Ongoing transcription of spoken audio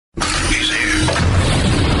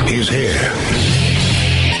here.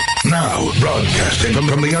 Now, broadcasting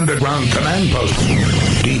from the underground command post,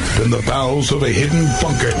 deep in the bowels of a hidden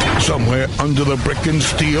bunker, somewhere under the brick and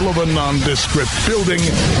steel of a nondescript building,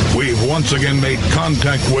 we've once again made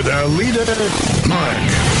contact with our leader, Mark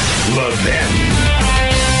Levin.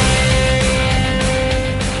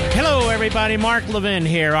 Hello, everybody. Mark Levin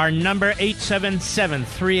here. Our number,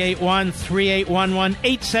 877-381-3811,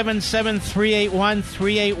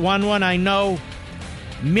 877-381-3811. I know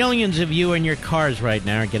millions of you in your cars right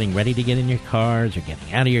now are getting ready to get in your cars or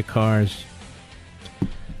getting out of your cars. I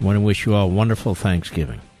want to wish you all a wonderful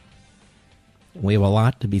Thanksgiving. We have a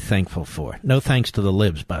lot to be thankful for. No thanks to the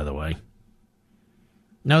libs, by the way.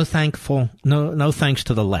 No thanks to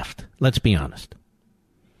the left. Let's be honest.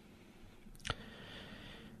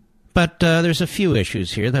 But there's a few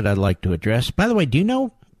issues here that I'd like to address. By the way, do you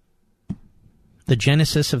know the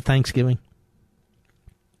genesis of Thanksgiving?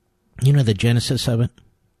 You know the genesis of it?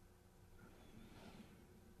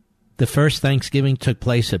 The first Thanksgiving took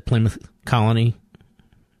place at Plymouth Colony,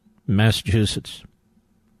 Massachusetts.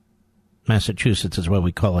 Massachusetts is what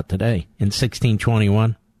we call it today, in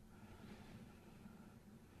 1621.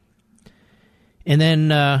 And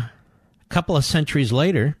then a couple of centuries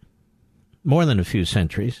later, more than a few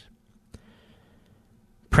centuries,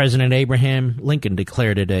 President Abraham Lincoln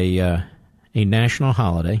declared it a national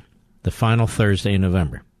holiday, the final Thursday in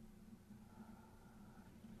November.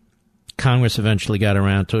 Congress eventually got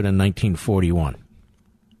around to it in 1941.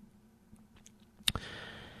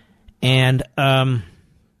 And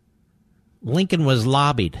Lincoln was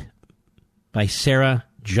lobbied by Sarah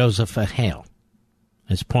Josepha Hale,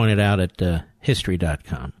 as pointed out at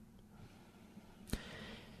History.com.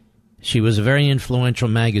 She was a very influential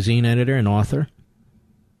magazine editor and author.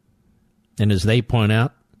 And as they point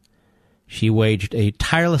out, she waged a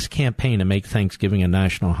tireless campaign to make Thanksgiving a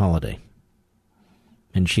national holiday.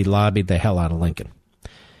 And she lobbied the hell out of Lincoln.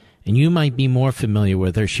 And you might be more familiar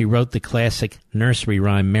with her. She wrote the classic nursery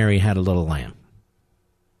rhyme, Mary Had a Little Lamb.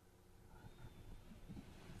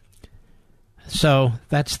 So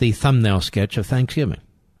that's the thumbnail sketch of Thanksgiving.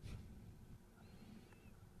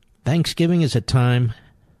 Thanksgiving is a time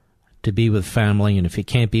to be with family, and if you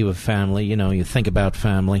can't be with family, you think about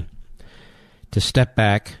family, to step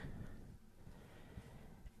back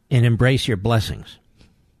and embrace your blessings,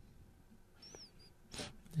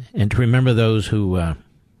 and to remember those who are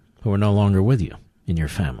no longer with you in your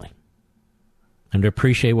family, and to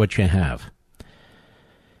appreciate what you have.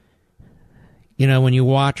 When you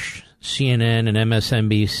watch CNN and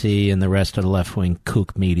MSNBC and the rest of the left-wing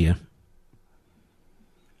kook media,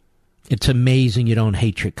 it's amazing you don't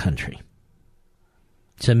hate your country.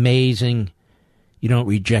 It's amazing you don't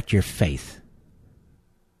reject your faith.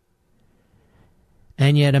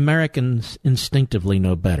 And yet Americans instinctively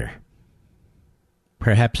know better.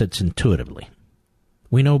 Perhaps it's intuitively.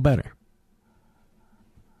 We know better.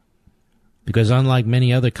 Because unlike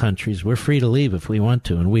many other countries, we're free to leave if we want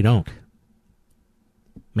to, and we don't.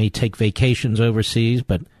 May take vacations overseas,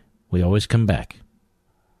 but we always come back.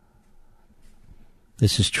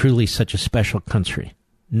 This is truly such a special country.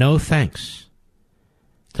 No thanks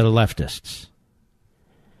to the leftists.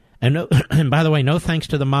 And by the way, no thanks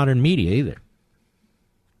to the modern media either.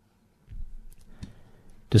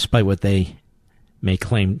 Despite what they may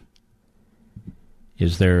claim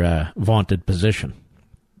is their vaunted position.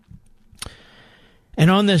 And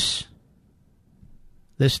on this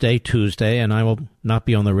day, Tuesday, and I will not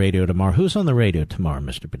be on the radio tomorrow. Who's on the radio tomorrow,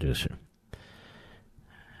 Mr. Producer?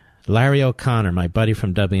 Larry O'Connor, my buddy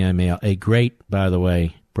from WMAL, a great, by the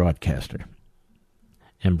way, broadcaster.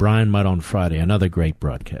 And Brian Mudd on Friday, another great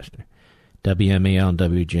broadcaster. WMAL and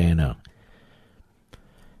WJNO.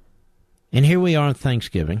 And here we are on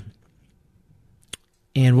Thanksgiving.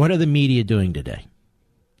 And what are the media doing today?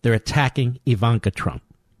 They're attacking Ivanka Trump.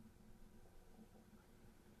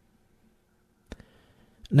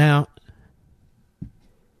 Now,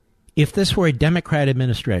 if this were a Democrat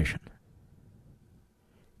administration,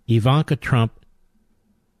 Ivanka Trump,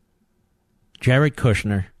 Jared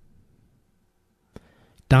Kushner,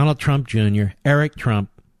 Donald Trump Jr., Eric Trump,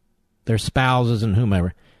 their spouses and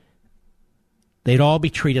whomever, they'd all be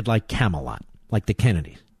treated like Camelot, like the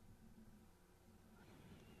Kennedys.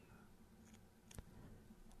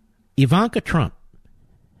 Ivanka Trump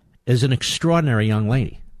is an extraordinary young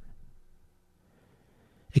lady.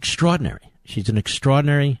 Extraordinary. She's an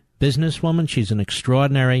extraordinary businesswoman. She's an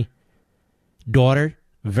extraordinary daughter,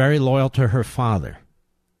 very loyal to her father.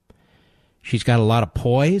 She's got a lot of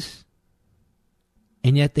poise,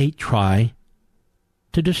 and yet they try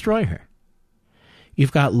to destroy her.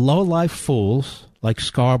 You've got low-life fools like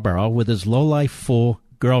Scarborough with his low-life fool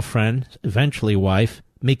girlfriend, eventually wife,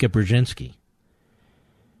 Mika Brzezinski,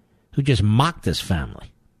 who just mocked this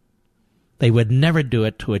family. They would never do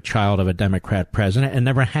it to a child of a Democrat president and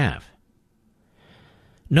never have.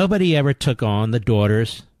 Nobody ever took on the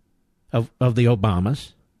daughters of the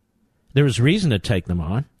Obamas. There was reason to take them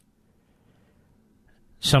on.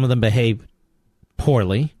 Some of them behaved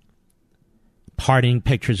poorly, partying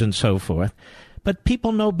pictures and so forth. But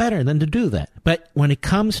people know better than to do that. But when it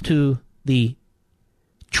comes to the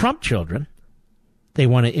Trump children, they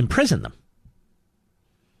want to imprison them.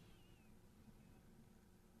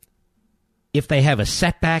 If they have a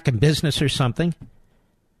setback in business or something,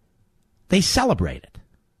 they celebrate it.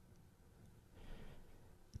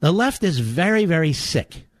 The left is very, very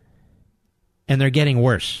sick, and they're getting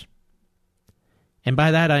worse. And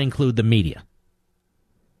by that, I include the media.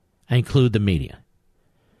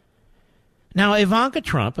 Now, Ivanka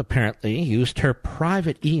Trump apparently used her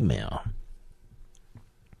private email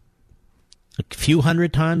a few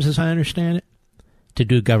hundred times, as I understand it, to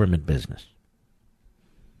do government business.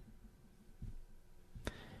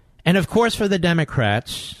 And, of course, for the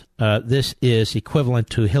Democrats, this is equivalent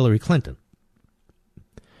to Hillary Clinton.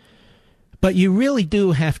 But you really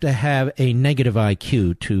do have to have a negative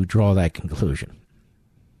IQ to draw that conclusion.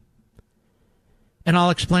 And I'll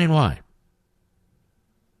explain why.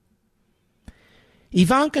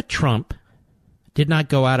 Ivanka Trump did not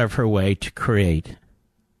go out of her way to create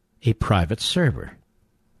a private server.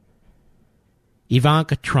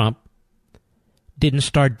 Ivanka Trump didn't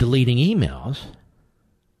start deleting emails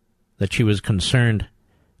that she was concerned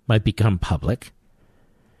might become public.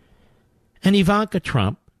 And Ivanka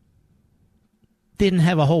Trump didn't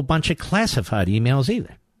have a whole bunch of classified emails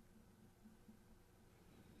either.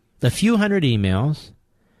 The few hundred emails,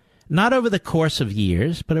 not over the course of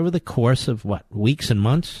years, but over the course of, weeks and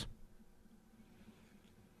months.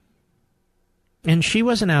 And she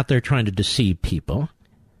wasn't out there trying to deceive people.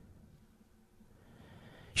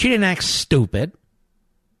 She didn't act stupid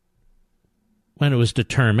when it was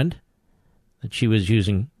determined that she was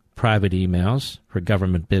using private emails for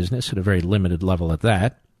government business at a very limited level at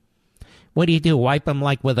that. What do? Wipe them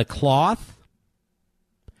like with a cloth?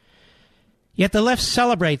 Yet the left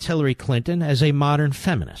celebrates Hillary Clinton as a modern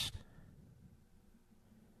feminist.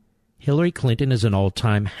 Hillary Clinton is an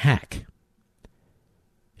old-time hack.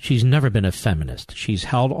 She's never been a feminist. She's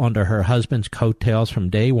held onto her husband's coattails from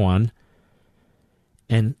day one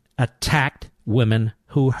and attacked women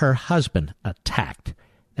who her husband attacked.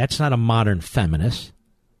 That's not a modern feminist.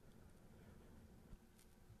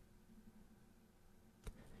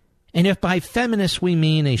 And if by feminist we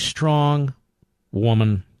mean a strong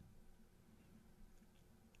woman,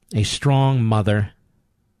 a strong mother,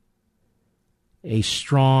 a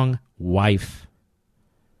strong wife,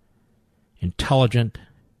 intelligent,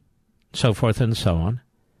 so forth and so on,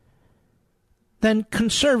 then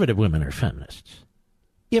conservative women are feminists.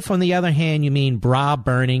 If, on the other hand, you mean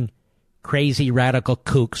bra-burning, crazy radical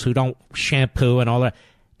kooks who don't shampoo and all that,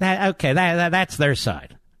 that's their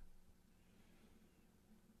side.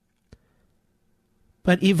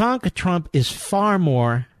 But Ivanka Trump is far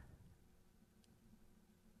more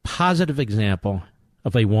positive example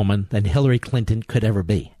of a woman than Hillary Clinton could ever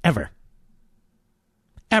be. Ever.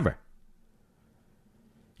 Ever.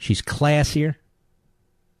 She's classier.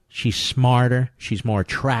 She's smarter. She's more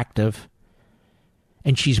attractive.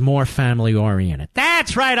 And she's more family-oriented.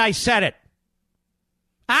 That's right, I said it.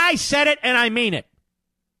 I said it and I mean it.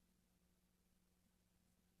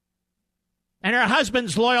 And her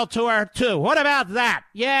husband's loyal to her, too. What about that?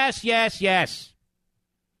 Yes, yes, yes.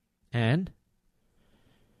 And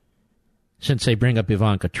since they bring up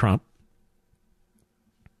Ivanka Trump,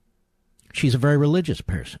 she's a very religious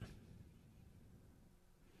person.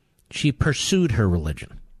 She pursued her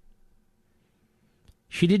religion.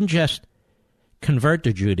 She didn't just convert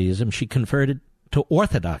to Judaism, she converted to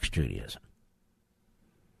Orthodox Judaism.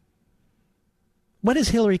 What is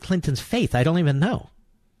Hillary Clinton's faith? I don't even know.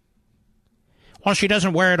 Well, she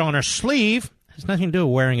doesn't wear it on her sleeve. It has nothing to do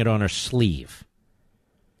with wearing it on her sleeve.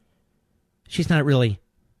 She's not really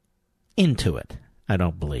into it, I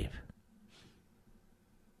don't believe.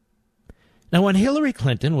 Now, when Hillary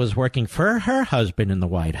Clinton was working for her husband in the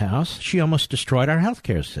White House, she almost destroyed our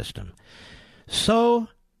healthcare system. So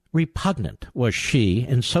repugnant was she,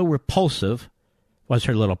 and so repulsive was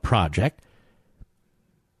her little project,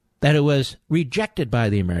 that it was rejected by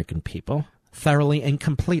the American people thoroughly and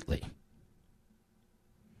completely.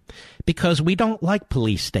 Because we don't like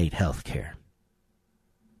police state health care.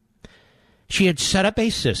 She had set up a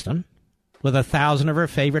system with 1,000 of her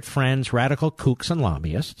favorite friends, radical kooks and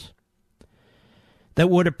lobbyists, that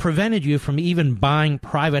would have prevented you from even buying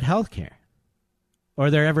private health care, or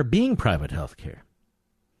there ever being private health care.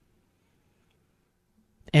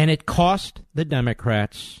 And it cost the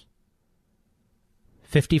Democrats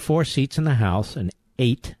 54 seats in the House and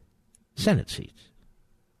 8 Senate seats.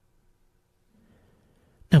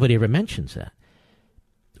 Nobody ever mentions that.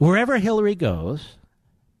 Wherever Hillary goes,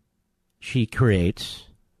 she creates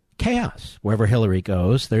chaos. Wherever Hillary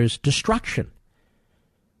goes, there's destruction.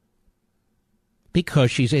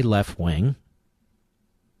 Because she's a left-wing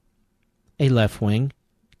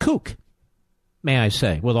kook, may I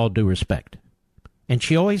say, with all due respect. And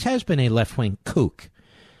she always has been a left-wing kook.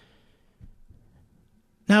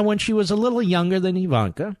 Now, when she was a little younger than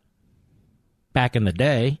Ivanka, back in the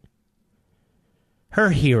day, her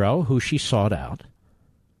hero, who she sought out,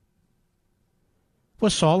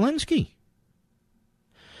 was Saul Alinsky.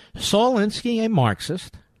 Saul Alinsky, a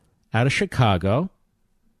Marxist out of Chicago.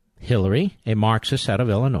 Hillary, a Marxist out of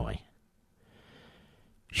Illinois.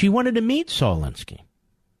 She wanted to meet Saul Alinsky,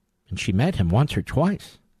 and she met him once or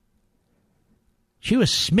twice. She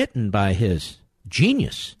was smitten by his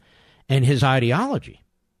genius and his ideology.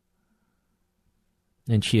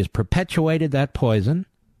 And she has perpetuated that poison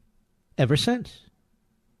ever since.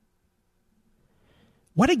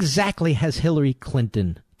 What exactly has Hillary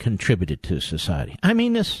Clinton contributed to society? I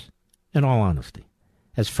mean this in all honesty.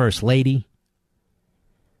 As First Lady,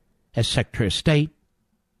 as Secretary of State,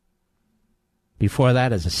 before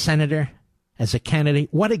that as a senator, as a candidate.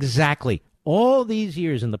 What exactly? All these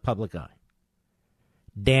years in the public eye.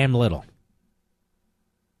 Damn little.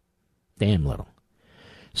 Damn little.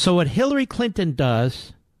 So what Hillary Clinton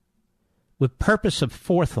does with purpose of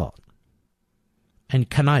forethought and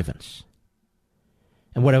connivance,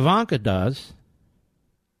 and what Ivanka does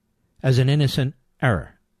as an innocent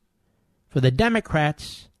error, for the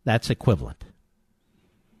Democrats, that's equivalent.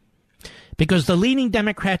 Because the leading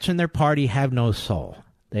Democrats in their party have no soul.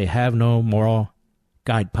 They have no moral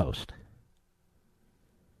guidepost.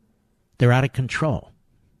 They're out of control.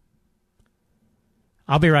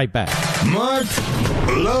 I'll be right back. Mark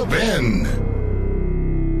Levin.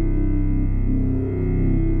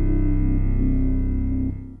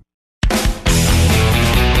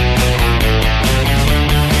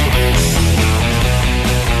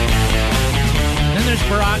 Then there's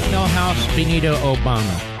Barack Milhouse Benito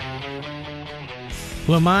Obama,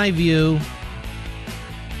 who, in my view,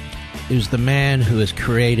 is the man who has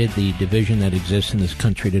created the division that exists in this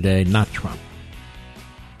country today, not Trump.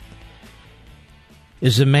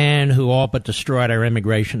 Is the man who all but destroyed our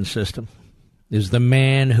immigration system. Is the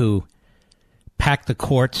man who packed the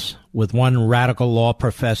courts with one radical law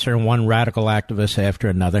professor and one radical activist after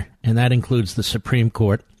another, and that includes the Supreme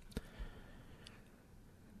Court.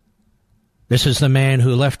 This is the man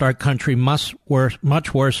who left our country much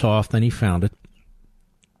worse off than he found it,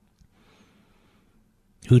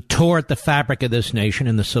 who tore at the fabric of this nation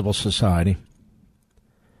and the civil society.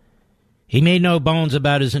 He made no bones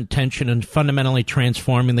about his intention in fundamentally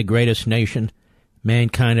transforming the greatest nation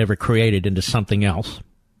mankind ever created into something else.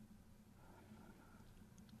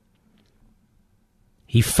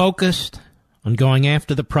 He focused on going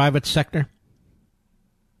after the private sector.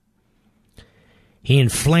 He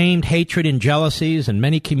inflamed hatred and jealousies in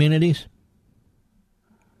many communities.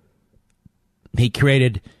 He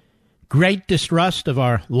created great distrust of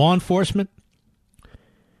our law enforcement.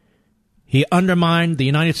 He undermined the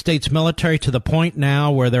United States military to the point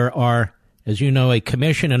now where there are, as you know, a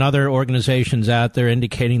commission and other organizations out there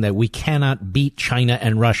indicating that we cannot beat China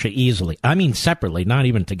and Russia easily. I mean separately, not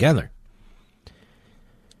even together.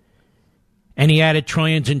 And he added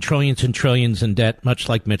trillions and trillions and trillions in debt, much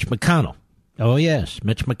like Mitch McConnell. Oh, yes,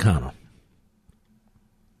 Mitch McConnell.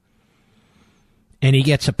 And he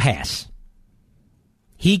gets a pass.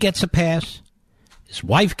 He gets a pass. His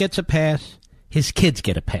wife gets a pass. His kids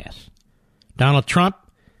get a pass. Donald Trump,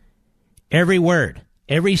 every word,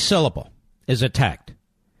 every syllable is attacked.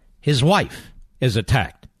 His wife is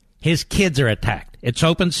attacked. His kids are attacked. It's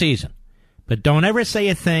open season. But don't ever say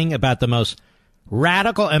a thing about the most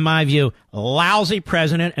radical, in my view, lousy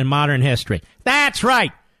president in modern history. That's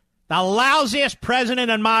right. The lousiest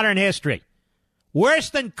president in modern history.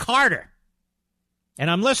 Worse than Carter.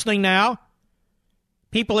 And I'm listening now.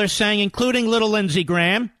 People are saying, including little Lindsey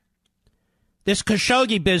Graham, this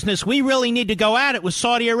Khashoggi business, we really need to go at it with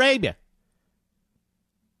Saudi Arabia,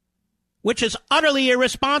 which is utterly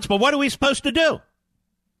irresponsible. What are we supposed to do?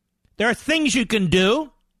 There are things you can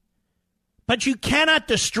do, but you cannot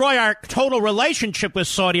destroy our total relationship with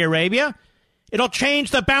Saudi Arabia. It'll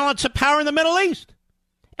change the balance of power in the Middle East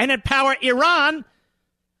and empower Iran,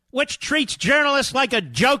 which treats journalists like a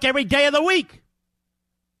joke every day of the week.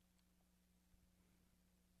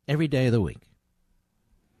 Every day of the week.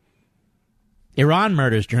 Iran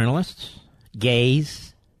murders journalists,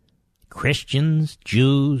 gays, Christians,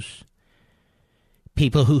 Jews,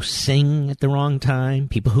 people who sing at the wrong time,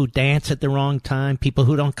 people who dance at the wrong time, people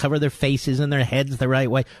who don't cover their faces and their heads the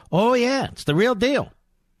right way. Oh, yeah, it's the real deal.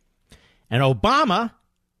 And Obama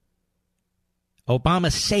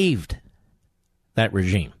saved that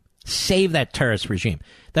regime, saved that terrorist regime.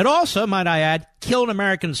 That also, might I add, killed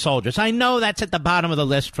American soldiers. I know that's at the bottom of the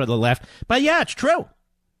list for the left, but yeah, it's true.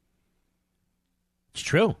 It's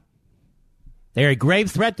true. They're a grave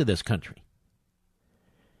threat to this country.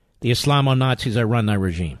 The Islamo-Nazis that run that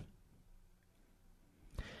regime.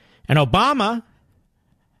 And Obama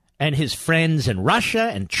and his friends in Russia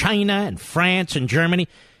and China and France and Germany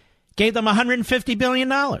gave them $150 billion.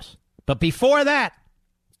 But before that,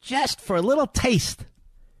 just for a little taste,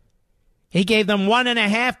 he gave them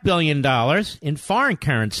 $1.5 billion in foreign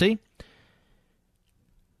currency,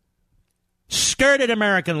 skirted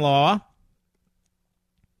American law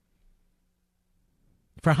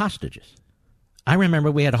for hostages. I remember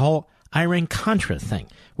we had a whole Iran-Contra thing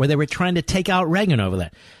where they were trying to take out Reagan over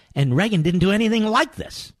that. And Reagan didn't do anything like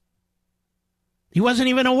this. He wasn't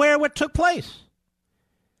even aware of what took place.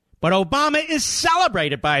 But Obama is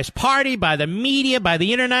celebrated by his party, by the media, by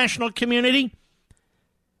the international community.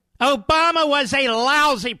 Obama was a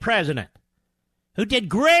lousy president who did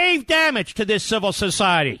grave damage to this civil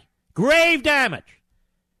society. Grave damage.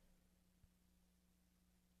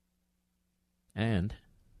 And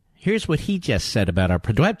here's what he just said about our...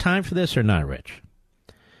 Do I have time for this or not, Rich?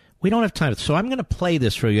 We don't have time. So I'm going to play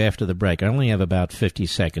this for you after the break. I only have about 50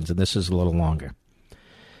 seconds, and this is a little longer.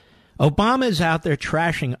 Obama is out there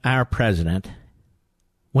trashing our president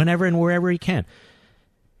whenever and wherever he can.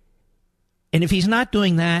 And if he's not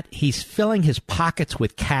doing that, he's filling his pockets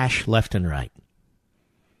with cash left and right.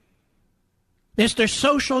 Mr.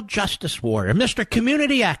 Social Justice Warrior, Mr.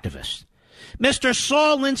 Community Activist, Mr.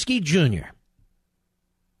 Saul Alinsky Jr.,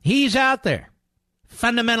 he's out there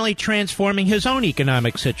fundamentally transforming his own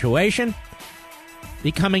economic situation,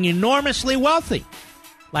 becoming enormously wealthy,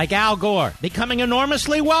 like Al Gore, becoming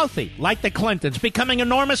enormously wealthy, like the Clintons, becoming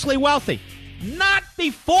enormously wealthy. Not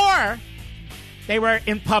before they were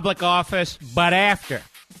in public office, but after.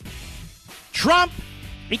 Trump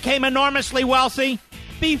became enormously wealthy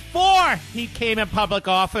before he came in public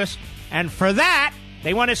office, and for that,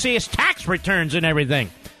 they want to see his tax returns and everything.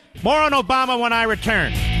 More on Obama when I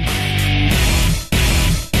return.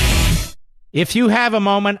 If you have a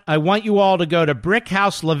moment, I want you all to go to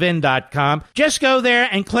BrickhouseLevin.com. Just go there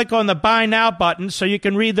and click on the Buy Now button so you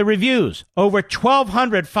can read the reviews. Over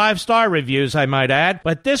 1,200 five-star reviews, I might add,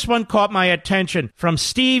 but this one caught my attention from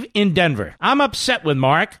Steve in Denver. I'm upset with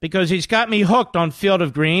Mark because he's got me hooked on Field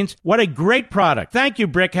of Greens. What a great product. Thank you,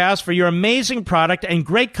 Brickhouse, for your amazing product and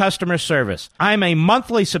great customer service. I'm a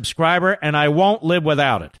monthly subscriber, and I won't live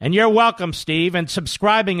without it. And you're welcome, Steve, and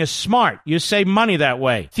subscribing is smart. You save money that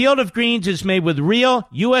way. Field of Greens is made with real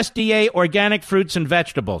USDA organic fruits and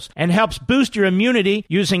vegetables and helps boost your immunity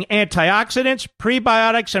using antioxidants,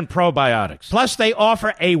 prebiotics, and probiotics. Plus, they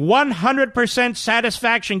offer a 100%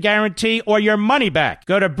 satisfaction guarantee or your money back.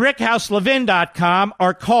 Go to BrickhouseLevin.com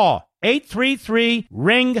or call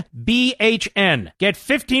 833-RING-BHN. Get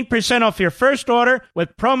 15% off your first order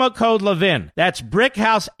with promo code Levin. That's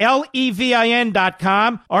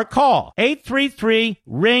BrickhouseLevin.com or call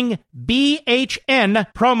 833-RING-BHN,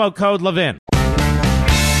 promo code Levin.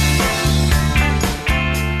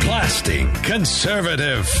 Blasting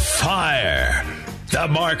conservative fire. The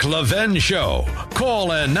Mark Levin Show.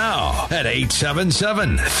 Call in now at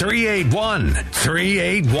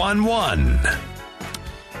 877-381-3811.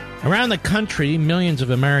 Around the country, millions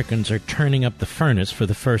of Americans are turning up the furnace for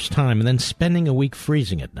the first time and then spending a week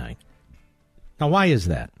freezing at night. Now, why is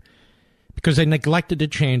that? Because they neglected to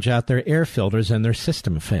change out their air filters and their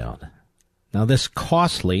system failed. Now, this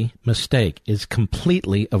costly mistake is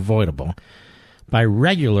completely avoidable by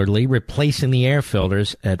regularly replacing the air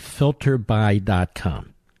filters at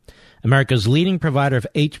filterbuy.com, America's leading provider of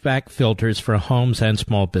HVAC filters for homes and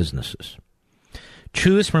small businesses.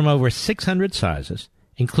 Choose from over 600 sizes,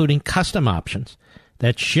 including custom options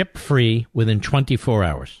that ship free within 24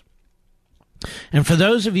 hours. And for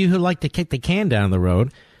those of you who like to kick the can down the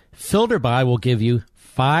road, FilterBuy will give you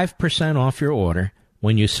 5% off your order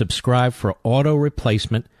when you subscribe for auto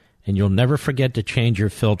replacement, and you'll never forget to change your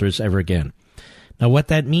filters ever again. Now, what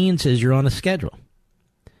that means is you're on a schedule.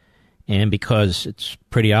 And because it's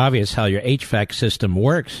pretty obvious how your HVAC system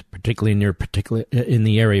works, particularly in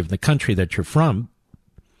the area of the country that you're from,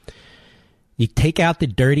 you take out the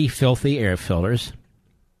dirty, filthy air filters,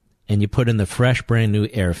 and you put in the fresh, brand-new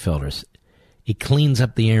air filters. It cleans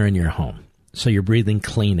up the air in your home, so you're breathing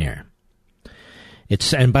clean air.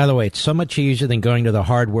 And by the way, it's so much easier than going to the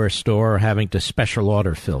hardware store or having to special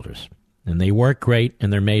order filters. And they work great,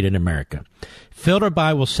 and they're made in America.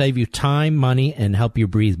 FilterBuy will save you time, money, and help you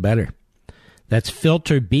breathe better. That's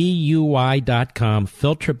filterbuy.com,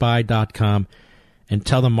 filterbuy.com, and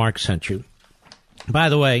tell them Mark sent you. By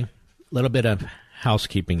the way, a little bit of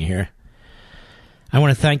housekeeping here. I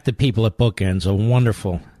want to thank the people at Bookends, a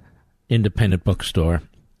wonderful independent bookstore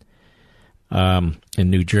in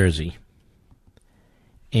New Jersey.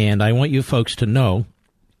 And I want you folks to know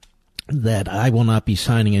that I will not be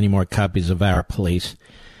signing any more copies of Our Police,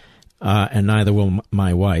 and neither will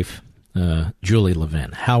my wife, Julie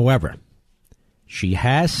Levin. However, she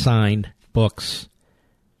has signed books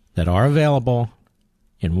that are available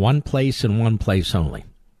in one place and one place only,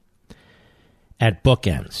 at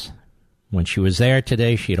Bookends. When she was there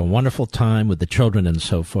today, she had a wonderful time with the children and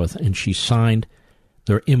so forth, and she signed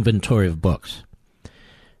their inventory of books.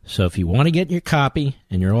 So if you want to get your copy,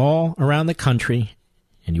 and you're all around the country,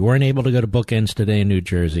 and you weren't able to go to Bookends today in New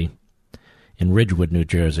Jersey, in Ridgewood, New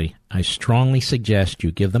Jersey, I strongly suggest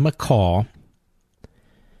you give them a call,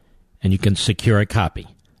 and you can secure a copy.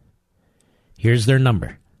 Here's their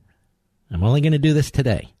number. I'm only going to do this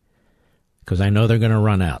today, because I know they're going to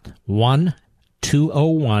run out.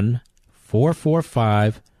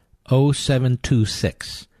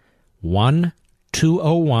 1-201-445-0726.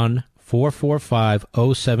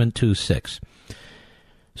 1-201-445-0726.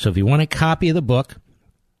 So if you want a copy of the book,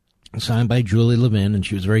 signed by Julie Levin, and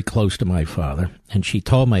she was very close to my father, and she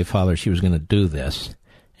told my father she was going to do this,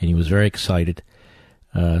 and he was very excited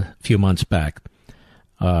a few months back.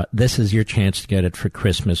 This is your chance to get it for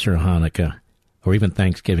Christmas or Hanukkah or even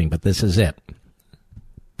Thanksgiving, but this is it.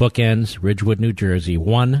 Bookends, Ridgewood, New Jersey,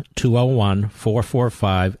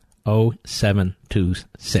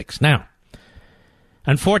 1-201-445-0726. Now,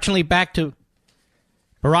 unfortunately, back to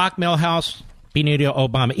Barack, Milhouse, Benito,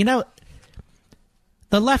 Obama. You know,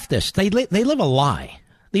 the leftists, they live a lie.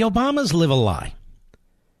 The Obamas live a lie.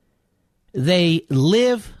 They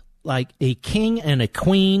live like a king and a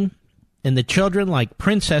queen, and the children like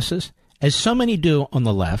princesses, as so many do on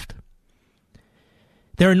the left.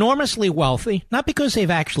 They're enormously wealthy, not because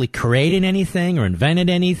they've actually created anything or invented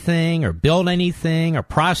anything or built anything or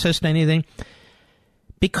processed anything,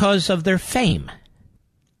 because of their fame,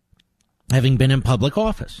 having been in public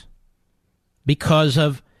office, because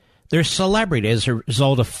of their celebrity as a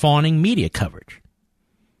result of fawning media coverage.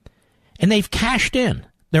 And they've cashed in.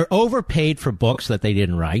 They're overpaid for books that they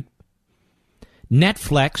didn't write.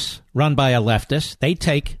 Netflix, run by a leftist, they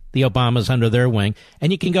take the Obamas under their wing,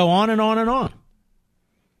 and you can go on and on and on.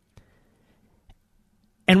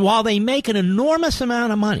 And while they make an enormous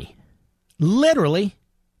amount of money, literally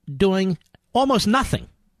doing almost nothing,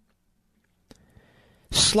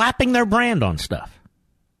 slapping their brand on stuff,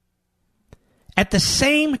 at the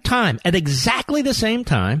same time, at exactly the same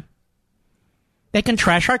time, they can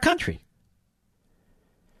trash our country.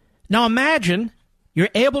 Now imagine you're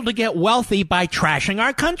able to get wealthy by trashing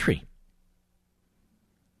our country.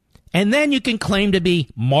 And then you can claim to be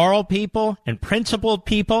moral people and principled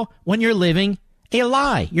people when you're living a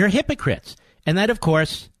lie. You're hypocrites. And that, of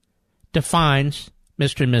course, defines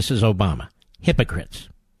Mr. and Mrs. Obama. Hypocrites.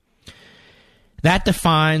 That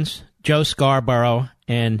defines Joe Scarborough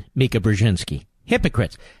and Mika Brzezinski.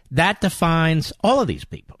 Hypocrites. That defines all of these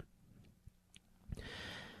people.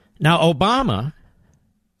 Now, Obama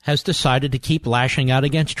has decided to keep lashing out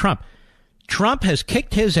against Trump. Trump has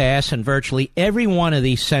kicked his ass in virtually every one of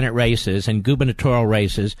these Senate races and gubernatorial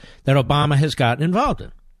races that Obama has gotten involved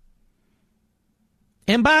in.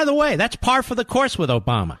 And by the way, that's par for the course with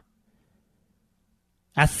Obama.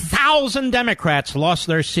 1,000 Democrats lost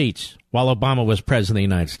their seats while Obama was president of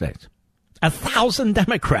the United States. 1,000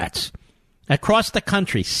 Democrats across the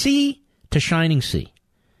country, sea to shining sea.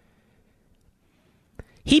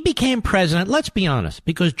 He became president, let's be honest,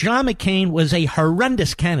 because John McCain was a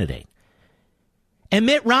horrendous candidate. And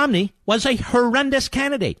Mitt Romney was a horrendous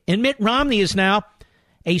candidate. And Mitt Romney is now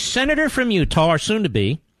a senator from Utah, or soon to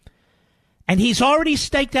be, and he's already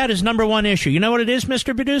staked out his number one issue. You know what it is,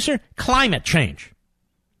 Mr. Producer? Climate change.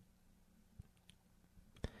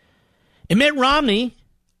 And Mitt Romney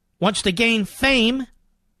wants to gain fame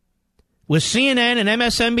with CNN and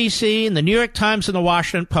MSNBC and the New York Times and the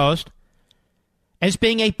Washington Post as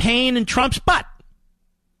being a pain in Trump's butt.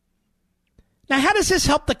 Now, how does this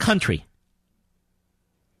help the country?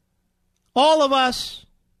 All of us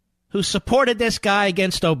who supported this guy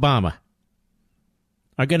against Obama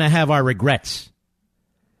are going to have our regrets.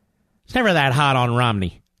 It's never that hot on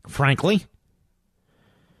Romney, frankly.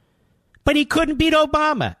 But he couldn't beat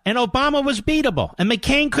Obama, and Obama was beatable. And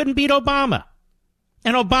McCain couldn't beat Obama,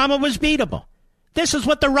 and Obama was beatable. This is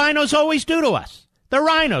what the rhinos always do to us. The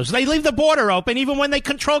rhinos, they leave the border open even when they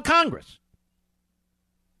control Congress.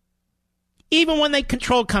 Even when they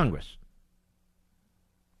control Congress.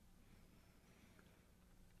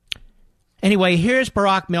 Anyway, here's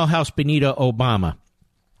Barack Milhouse Benito Obama.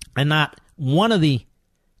 And not one of the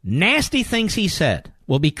nasty things he said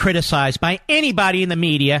will be criticized by anybody in the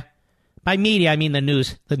media. By media, I mean the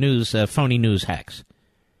news, phony news hacks.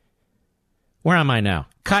 Where am I now?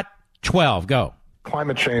 Cut 12, go.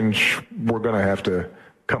 Climate change, we're going to have to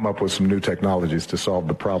come up with some new technologies to solve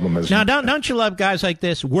the problem. Now, don't you love guys like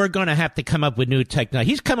this? We're going to have to come up with new technology.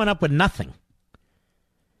 He's coming up with nothing.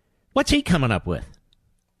 What's he coming up with?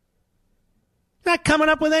 Not coming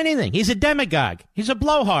up with anything. He's a demagogue. He's a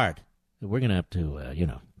blowhard. We're going to have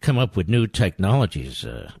to, come up with new technologies,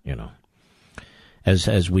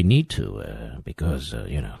 as we need to, because,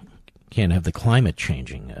 can't have the climate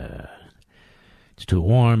changing. It's too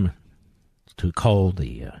warm. It's too cold.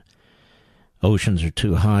 The oceans are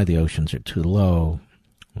too high. The oceans are too low.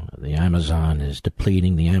 The Amazon is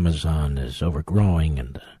depleting. The Amazon is overgrowing.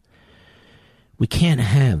 And we can't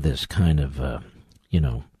have this kind of,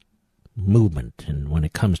 movement and when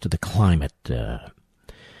it comes to the climate.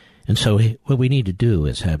 And so what we need to do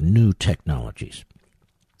is have new technologies.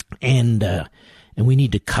 And we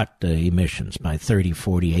need to cut the emissions by 30,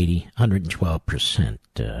 40, 80, 112%.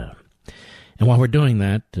 And while we're doing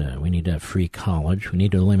that, we need to have free college. We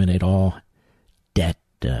need to eliminate all debt,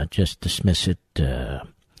 just dismiss it.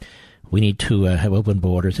 We need to have open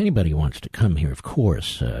borders. Anybody who wants to come here, of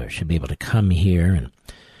course, should be able to come here. And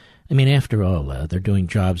I mean, after all, they're doing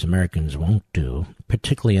jobs Americans won't do,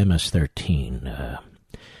 particularly MS-13.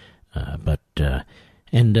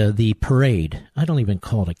 And the parade, I don't even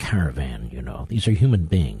call it a caravan, These are human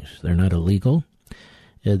beings. They're not illegal.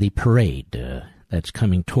 The parade that's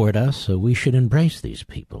coming toward us, so we should embrace these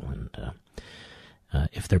people. And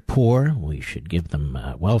if they're poor, we should give them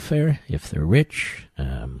welfare. If they're rich,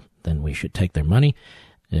 then we should take their money.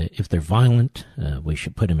 If they're violent, we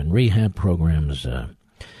should put them in rehab programs.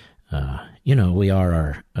 We are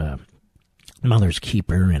our mother's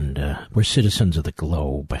keeper, and we're citizens of the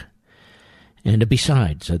globe. And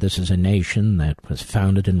besides, this is a nation that was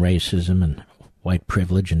founded in racism and white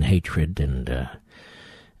privilege and hatred,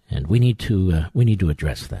 and we need to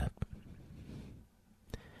address that.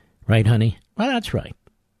 Right, honey? Well, that's right.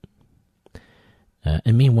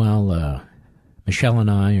 And meanwhile, Michelle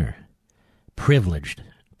and I are privileged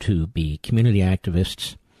to be community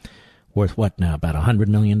activists worth what now, about $100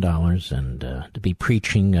 million, and to be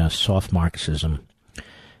preaching soft Marxism,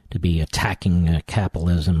 to be attacking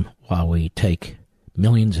capitalism while we take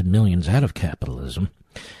millions and millions out of capitalism,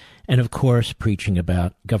 and of course preaching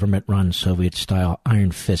about government-run Soviet-style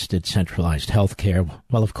iron-fisted centralized health care.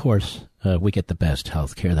 Well, of course, we get the best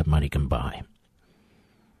health care that money can buy.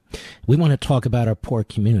 We want to talk about our poor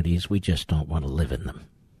communities, we just don't want to live in them.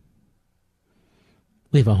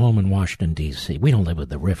 We have a home in Washington, D.C. We don't live with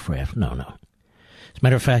the riffraff. No. As a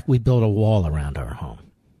matter of fact, we build a wall around our home.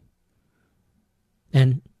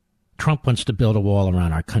 And Trump wants to build a wall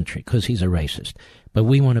around our country because he's a racist. But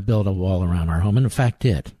we want to build a wall around our home, and in fact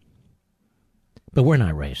did. But we're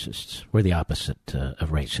not racists. We're the opposite of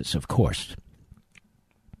racists, of course.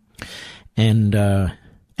 And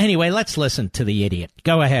anyway, let's listen to the idiot.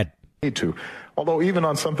 Go ahead. Need to. Although even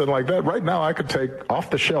on something like that, right now I could take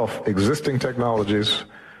off-the-shelf existing technologies.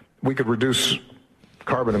 We could reduce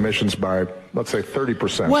carbon emissions by, let's say,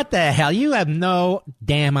 30%. What the hell? You have no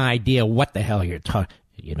damn idea what the hell you're talking.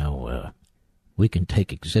 We can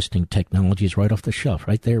take existing technologies right off the shelf,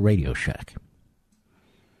 right there, Radio Shack.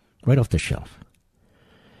 Right off the shelf.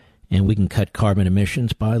 And we can cut carbon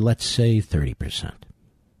emissions by, let's say, 30%.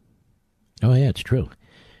 Oh, yeah, it's true.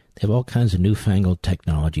 They have all kinds of newfangled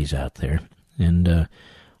technologies out there. And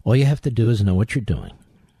all you have to do is know what you're doing.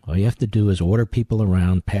 All you have to do is order people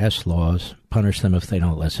around, pass laws, punish them if they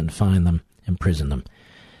don't listen, fine them, imprison them.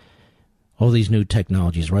 All these new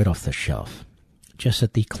technologies right off the shelf. Just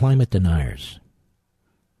that the climate deniers,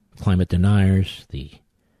 the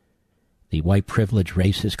white privilege,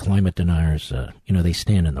 racist climate deniers, they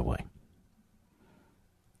stand in the way.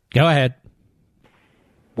 Go ahead.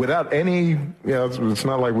 Without any, it's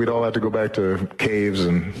not like we'd all have to go back to caves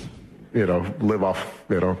and, live off,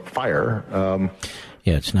 fire.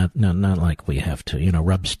 Yeah, it's not like we have to,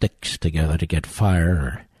 rub sticks together to get fire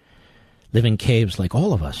or live in caves like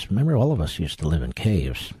all of us. Remember, all of us used to live in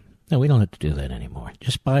caves. No, we don't have to do that anymore.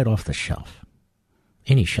 Just buy it off the shelf.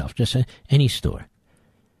 Any shelf, just any store.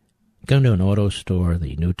 Go into an auto store,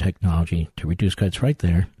 the new technology to reduce cuts right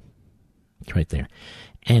there. It's right there.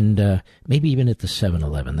 And maybe even at the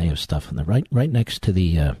 7-Eleven, they have stuff on the right next to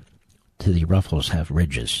the to the ruffles have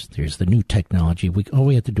ridges. There's the new technology. All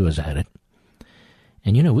we have to do is add it.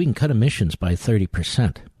 And, we can cut emissions by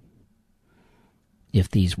 30%. If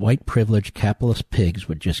these white privileged capitalist pigs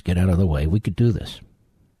would just get out of the way, we could do this.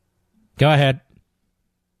 Go ahead.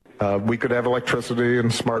 We could have electricity and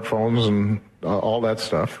smartphones and all that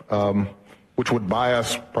stuff, which would buy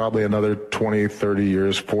us probably another 20, 30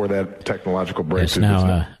 years for that technological breakthrough.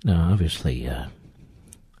 Yes, now, obviously,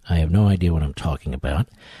 I have no idea what I'm talking about.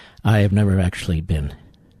 I have never actually been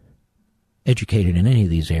educated in any of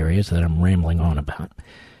these areas that I'm rambling on about.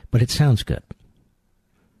 But it sounds good.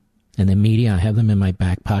 And the media, I have them in my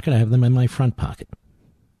back pocket. I have them in my front pocket.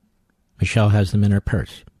 Michelle has them in her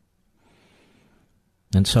purse.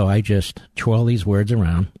 And so I just twirl these words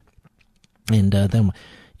around. And then,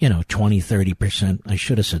 20, 30%. I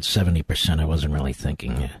should have said 70%. I wasn't really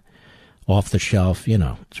thinking. Off the shelf,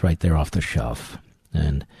 it's right there off the shelf.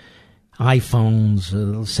 And iPhones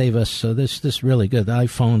will save us, this really good. The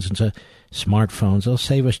iPhones and smartphones, they'll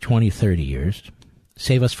save us 20, 30 years.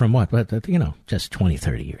 Save us from what? Just 20,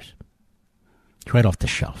 30 years. It's right off the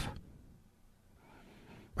shelf.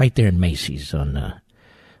 Right there in Macy's on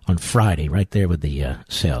Friday, right there with the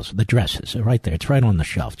sales. The dresses are right there. It's right on the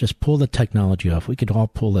shelf. Just pull the technology off. We could all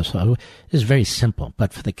pull this off. It's very simple,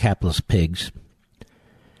 but for the capitalist pigs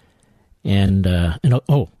and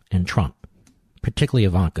Trump, particularly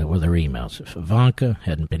Ivanka with her emails. If Ivanka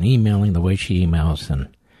hadn't been emailing the way she emails, then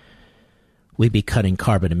we'd be cutting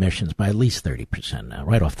carbon emissions by at least 30% now,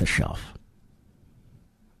 right off the shelf.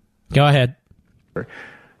 Go ahead.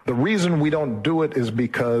 The reason we don't do it is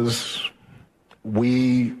because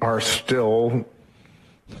we are still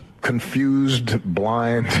confused,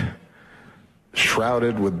 blind,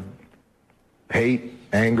 shrouded with hate,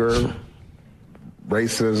 anger,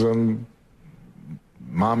 racism,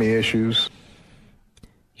 mommy issues.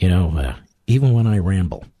 Even when I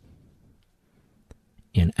ramble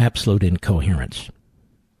in absolute incoherence,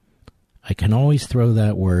 I can always throw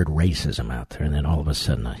that word racism out there, and then all of a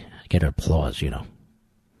sudden I get applause,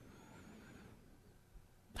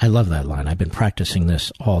 I love that line. I've been practicing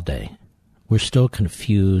this all day. We're still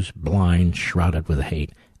confused, blind, shrouded with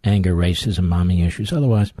hate, anger, racism, mommy issues.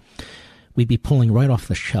 Otherwise, we'd be pulling right off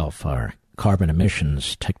the shelf our carbon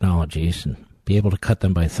emissions technologies and be able to cut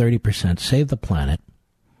them by 30%, save the planet,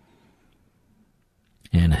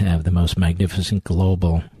 and have the most magnificent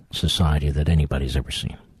global society that anybody's ever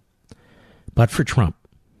seen. But for Trump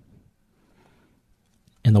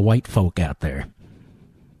and the white folk out there,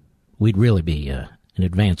 we'd really be an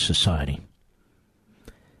advanced society.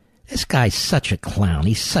 This guy's such a clown.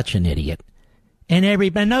 He's such an idiot. And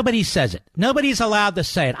nobody says it. Nobody's allowed to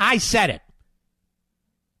say it. I said it.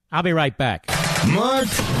 I'll be right back. Mark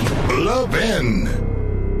Levin.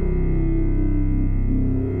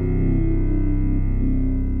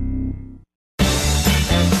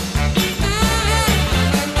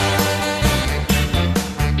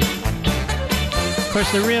 Of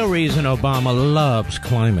course, the real reason Obama loves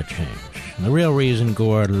climate change, and the real reason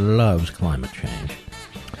Gore loves climate change,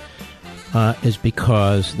 is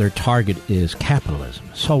because their target is capitalism.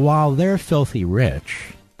 So while they're filthy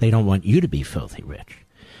rich, they don't want you to be filthy rich.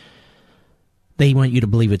 They want you to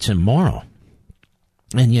believe it's immoral.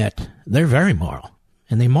 And yet, they're very moral,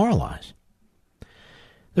 and they moralize.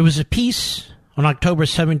 There was a piece on October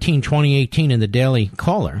 17, 2018 in the Daily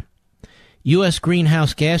Caller. U.S.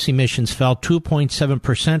 greenhouse gas emissions fell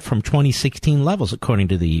 2.7% from 2016 levels, according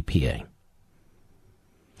to the EPA.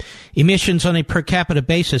 Emissions on a per capita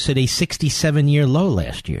basis at a 67-year low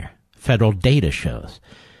last year, federal data shows.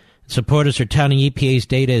 Supporters are touting EPA's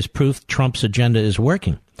data as proof Trump's agenda is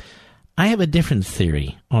working. I have a different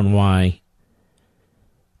theory on why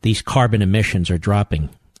these carbon emissions are dropping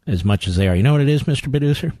as much as they are. You know what it is, Mr.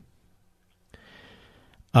 Producer?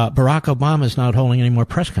 Barack Obama is not holding any more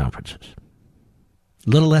press conferences. A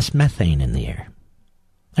little less methane in the air.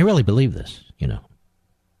 I really believe this,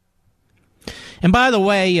 And by the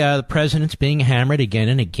way, the president's being hammered again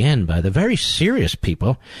and again by the very serious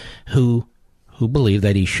people who believe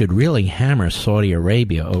that he should really hammer Saudi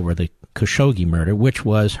Arabia over the Khashoggi murder, which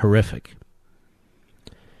was horrific.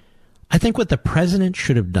 I think what the president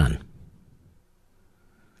should have done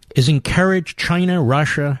is encourage China,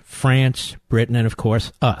 Russia, France, Britain, and of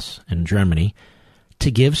course us and Germany to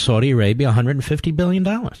give Saudi Arabia $150 billion.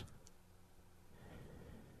 Well,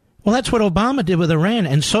 that's what Obama did with Iran.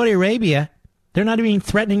 And Saudi Arabia, they're not even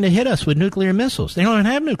threatening to hit us with nuclear missiles. They don't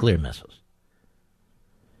even have nuclear missiles.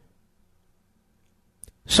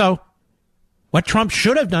 So what Trump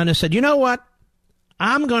should have done is said, you know what?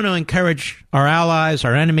 I'm going to encourage our allies,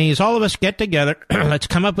 our enemies, all of us get together. Let's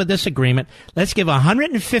come up with this agreement. Let's give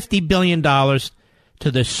 $150 billion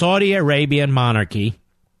to the Saudi Arabian monarchy,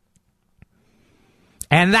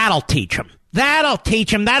 and that'll teach him. That'll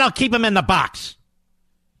teach him. That'll keep him in the box.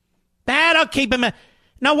 That'll keep him in.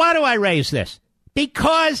 Now, why do I raise this?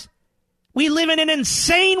 Because we live in an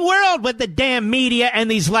insane world with the damn media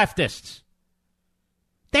and these leftists.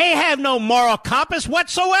 They have no moral compass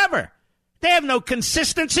whatsoever. They have no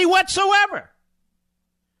consistency whatsoever.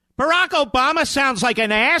 Barack Obama sounds like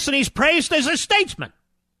an ass, and he's praised as a statesman.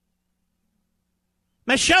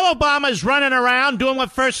 Michelle Obama is running around doing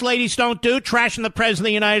what first ladies don't do, trashing the president of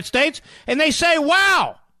the United States, and they say,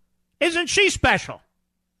 wow, isn't she special?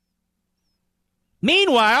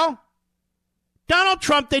 Meanwhile, Donald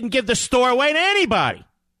Trump didn't give the store away to anybody.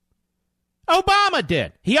 Obama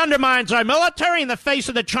did. He undermines our military in the face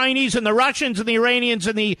of the Chinese and the Russians and the Iranians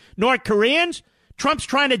and the North Koreans. Trump's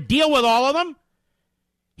trying to deal with all of them.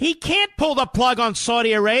 He can't pull the plug on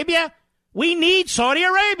Saudi Arabia. We need Saudi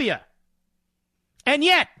Arabia. And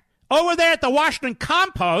yet, over there at the Washington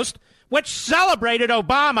Compost, which celebrated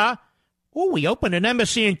Obama, we opened an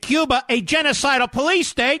embassy in Cuba, a genocidal police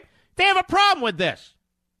state. They have a problem with this.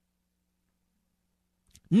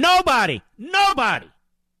 Nobody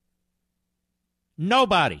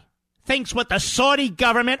thinks what the Saudi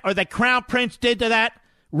government or the Crown Prince did to that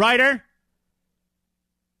writer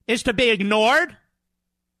is to be ignored.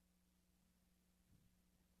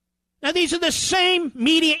 Now, these are the same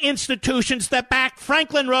media institutions that backed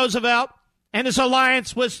Franklin Roosevelt and his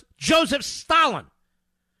alliance with Joseph Stalin,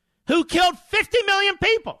 who killed 50 million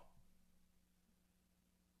people.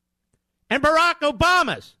 And Barack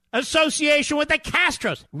Obama's association with the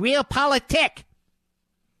Castros, realpolitik,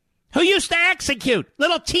 who used to execute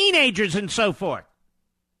little teenagers and so forth.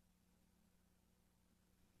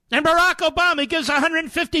 And Barack Obama gives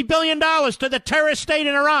 $150 billion to the terrorist state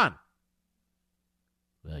in Iran.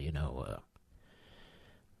 Well,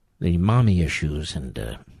 the mommy issues and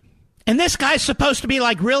this guy's supposed to be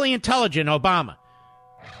like really intelligent, Obama.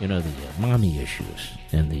 The mommy issues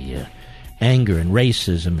and the anger and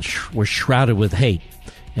racism were shrouded with hate.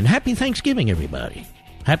 And happy Thanksgiving, everybody.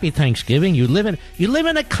 Happy Thanksgiving. You live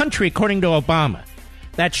in a country, according to Obama,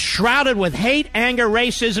 that's shrouded with hate, anger,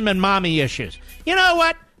 racism, and mommy issues. You know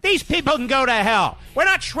what? These people can go to hell. We're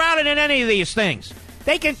not shrouded in any of these things.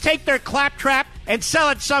 They can take their claptrap and sell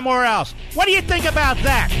it somewhere else. What do you think about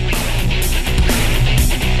that?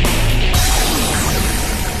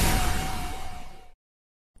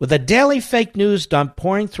 With a daily fake news dump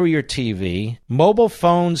pouring through your TV, mobile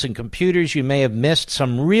phones, and computers, you may have missed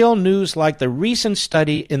some real news like the recent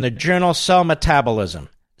study in the journal Cell Metabolism.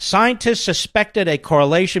 Scientists suspected a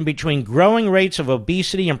correlation between growing rates of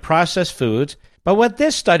obesity and processed foods, but what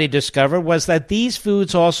this study discovered was that these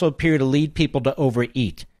foods also appear to lead people to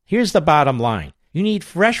overeat. Here's the bottom line. You need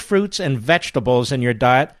fresh fruits and vegetables in your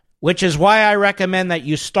diet, which is why I recommend that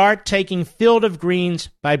you start taking Field of Greens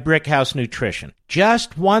by Brickhouse Nutrition.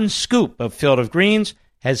 Just one scoop of Field of Greens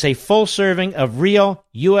has a full serving of real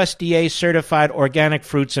USDA-certified organic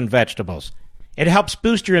fruits and vegetables. It helps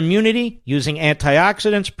boost your immunity using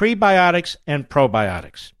antioxidants, prebiotics, and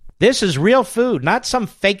probiotics. This is real food, not some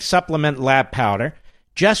fake supplement lab powder.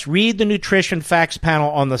 Just read the nutrition facts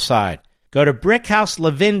panel on the side. Go to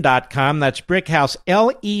BrickhouseLevin.com, that's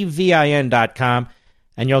BrickhouseLevin.com,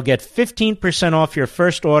 and you'll get 15% off your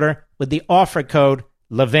first order with the offer code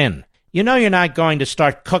Levin. You know you're not going to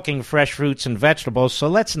start cooking fresh fruits and vegetables, so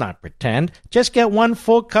let's not pretend. Just get 1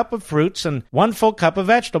 full cup of fruits and 1 full cup of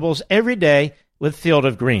vegetables every day with Field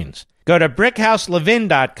of Greens. Go to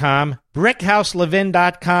BrickhouseLevin.com,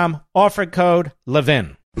 BrickhouseLevin.com, offer code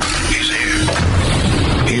Levin. He's here.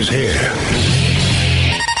 He's here.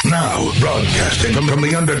 Now, broadcasting from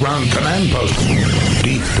the underground command post,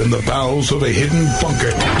 deep in the bowels of a hidden bunker,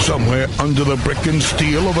 somewhere under the brick and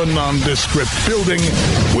steel of a nondescript building,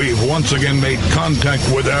 we've once again made contact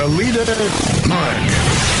with our leader, Mark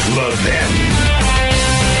Levin.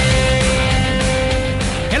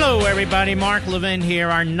 Hello, everybody. Mark Levin here.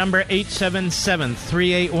 Our number,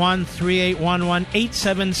 877-381-3811,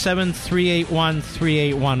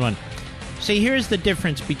 877-381-3811. See, here's the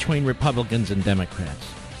difference between Republicans and Democrats.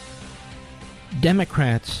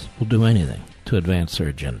 Democrats will do anything to advance their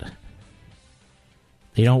agenda.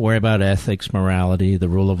 They don't worry about ethics, morality, the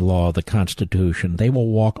rule of law, the Constitution. They will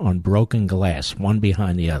walk on broken glass, one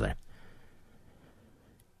behind the other.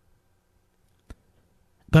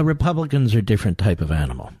 But Republicans are a different type of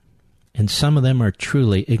animal, and some of them are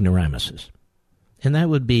truly ignoramuses. And that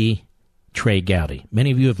would be Trey Gowdy.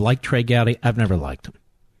 Many of you have liked Trey Gowdy. I've never liked him.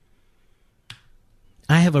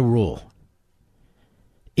 I have a rule.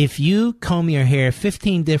 If you comb your hair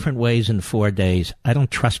 15 different ways in 4 days, I don't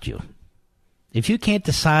trust you. If you can't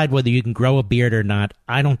decide whether you can grow a beard or not,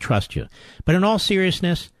 I don't trust you. But in all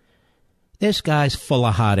seriousness, this guy's full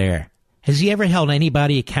of hot air. Has he ever held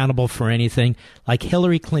anybody accountable for anything like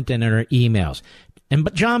Hillary Clinton and her emails? And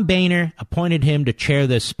John Boehner appointed him to chair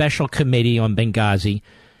this special committee on Benghazi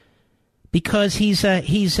because he's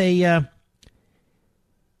a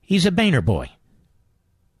Boehner boy.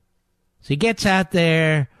 So he gets out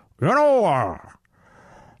there, and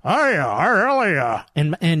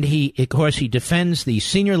he, of course, he defends the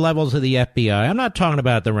senior levels of the FBI. I'm not talking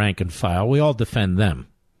about the rank and file. We all defend them.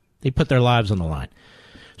 They put their lives on the line.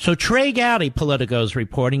 So Trey Gowdy, Politico's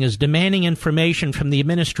reporting, is demanding information from the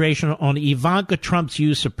administration on Ivanka Trump's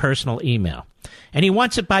use of personal email. And he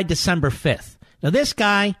wants it by December 5th. Now, this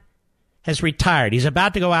guy has retired. He's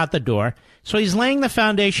about to go out the door. So he's laying the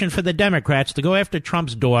foundation for the Democrats to go after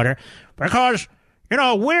Trump's daughter because,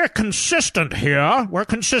 we're consistent here. We're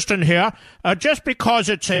consistent here. Just because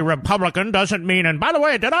it's a Republican doesn't mean, and by the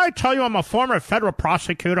way, did I tell you I'm a former federal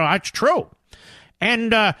prosecutor? That's true.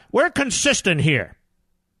 And we're consistent here.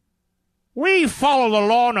 We follow the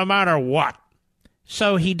law no matter what.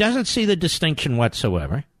 So he doesn't see the distinction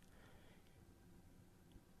whatsoever.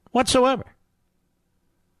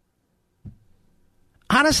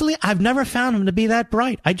 Honestly, I've never found him to be that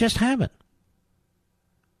bright. I just haven't.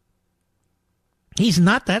 He's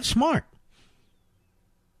not that smart.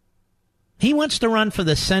 He wants to run for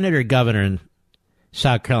the Senate or governor in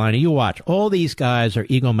South Carolina. You watch. All these guys are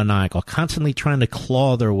egomaniacal, constantly trying to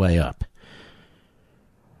claw their way up.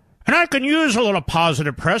 And I can use a little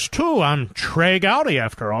positive press, too. I'm Trey Gowdy,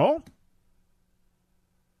 after all.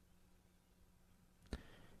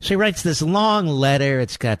 So he writes this long letter.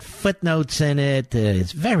 It's got footnotes in it.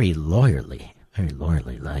 It's very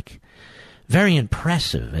lawyerly-like. Very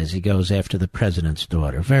impressive as he goes after the president's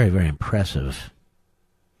daughter. Very, very impressive.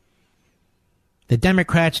 The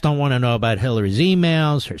Democrats don't want to know about Hillary's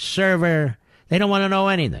emails, her server. They don't want to know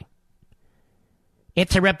anything.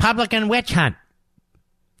 It's a Republican witch hunt.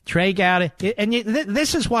 Trey Gowdy. And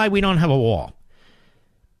this is why we don't have a wall.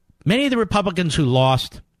 Many of the Republicans who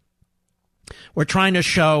lost were trying to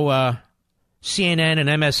show CNN and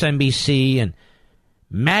MSNBC and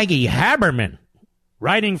Maggie Haberman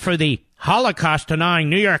writing for the Holocaust-denying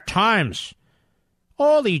New York Times.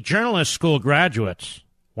 All the journalist school graduates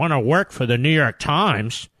want to work for the New York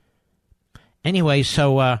Times. Anyway,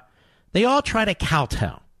 so they all try to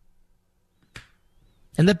kowtow.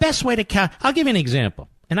 And the best way to I'll give you an example.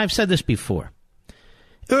 And I've said this before.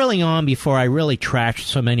 Early on, before I really trashed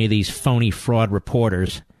so many of these phony fraud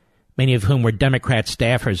reporters, many of whom were Democrat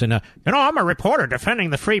staffers, and, I'm a reporter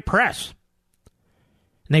defending the free press.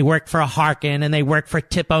 And they worked for Harkin, and they worked for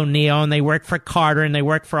Tip O'Neill, and they worked for Carter, and they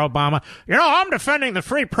worked for Obama. I'm defending the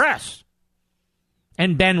free press.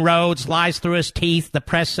 And Ben Rhodes lies through his teeth. The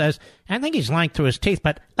press says, I think he's lying through his teeth,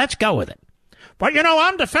 but let's go with it. But,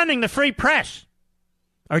 I'm defending the free press.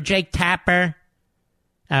 Or Jake Tapper.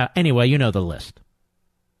 Anyway, you know the list.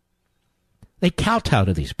 They kowtow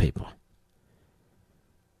to these people.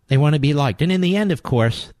 They want to be liked. And in the end, of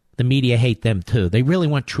course, the media hate them too. They really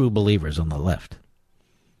want true believers on the left.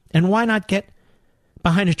 And why not get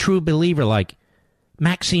behind a true believer like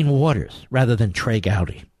Maxine Waters rather than Trey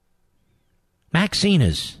Gowdy? Maxine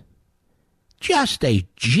is just a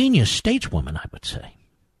genius stateswoman, I would say.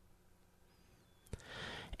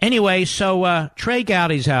 Anyway, so Trey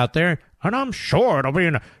Gowdy's out there, and I'm sure it'll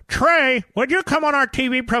be Trey, would you come on our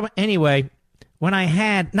TV program? Anyway, when I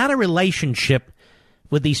had not a relationship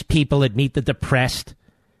with these people at Meet the Depressed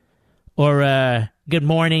or Good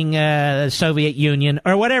Morning Soviet Union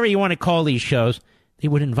or whatever you want to call these shows, they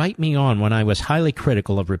would invite me on when I was highly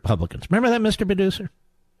critical of Republicans. Remember that, Mr. Producer?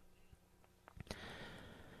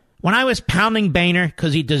 When I was pounding Boehner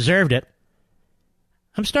because he deserved it,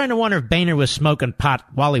 I'm starting to wonder if Boehner was smoking pot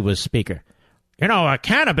while he was speaker.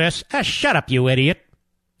 Cannabis? shut up, you idiot.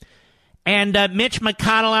 And Mitch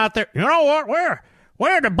McConnell out there, you know what,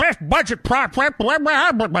 we're the best budget prospect.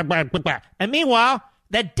 And meanwhile,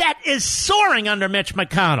 the debt is soaring under Mitch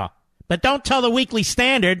McConnell. But don't tell the Weekly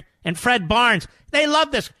Standard and Fred Barnes. They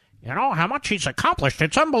love this. How much he's accomplished.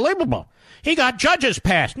 It's unbelievable. He got judges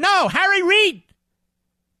passed. No, Harry Reid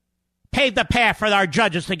paved the path for our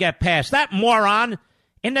judges to get passed. That moron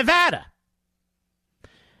in Nevada.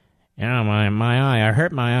 My eye. I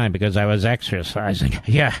hurt my eye because I was exercising.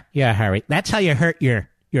 Yeah, Harry. That's how you hurt your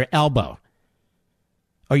elbow.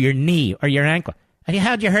 Or your knee. Or your ankle.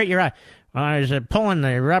 How'd you hurt your eye? Well, I was pulling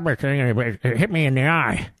the rubber thing and it hit me in the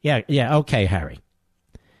eye. Yeah, okay, Harry.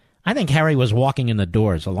 I think Harry was walking in the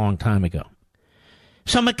doors a long time ago.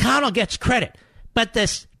 So McConnell gets credit. But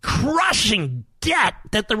this crushing debt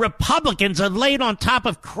that the Republicans have laid on top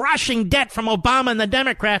of crushing debt from Obama and the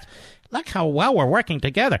Democrats. Look how well we're working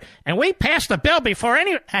together. And we passed a bill before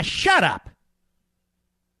any... shut up.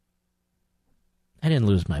 I didn't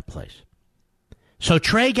lose my place. So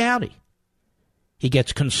Trey Gowdy, he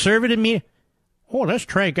gets conservative media. Oh, this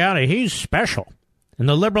Trey Gowdy, he's special. In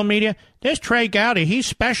the liberal media, this Trey Gowdy, he's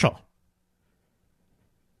special.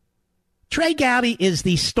 Trey Gowdy is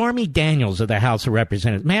the Stormy Daniels of the House of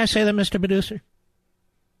Representatives. May I say that, Mr. Producer?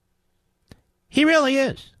 He really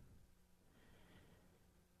is.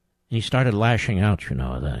 And he started lashing out,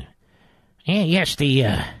 yes,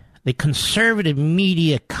 the conservative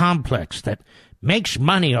media complex that makes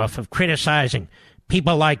money off of criticizing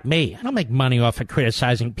people like me. I don't make money off of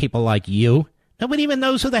criticizing people like you. Nobody even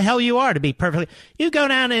knows who the hell you are, to be perfectly... You go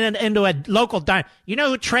down into a local diner. You know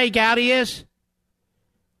who Trey Gowdy is?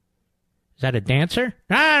 Is that a dancer?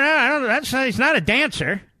 No, he's not a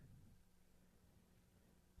dancer.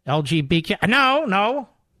 LGBTQ? No.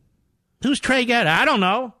 Who's Trey Gowdy? I don't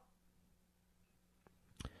know.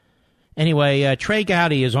 Anyway, Trey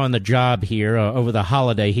Gowdy is on the job here over the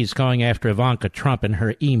holiday. He's going after Ivanka Trump and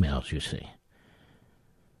her emails, you see.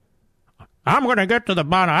 I'm going to get to the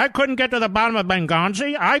bottom. I couldn't get to the bottom of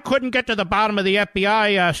Benghazi. I couldn't get to the bottom of the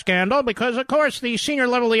FBI scandal because, of course, the senior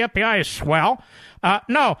level of the FBI is swell.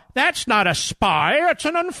 No, that's not a spy. It's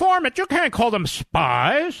an informant. You can't call them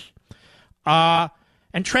spies. And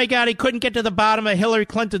Trey Gowdy couldn't get to the bottom of Hillary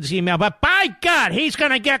Clinton's email. But by God, he's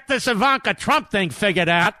going to get this Ivanka Trump thing figured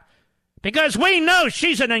out. Because we know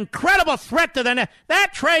she's an incredible threat to the...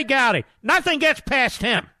 That Trey Gowdy, nothing gets past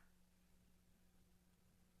him.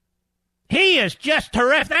 He is just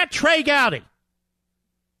terrific. That Trey Gowdy.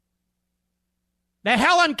 The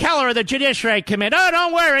Helen Keller of the Judiciary Committee. Oh,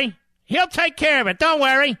 don't worry. He'll take care of it. Don't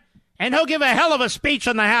worry. And he'll give a hell of a speech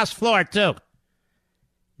on the House floor, too.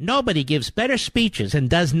 Nobody gives better speeches and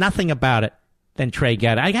does nothing about it than Trey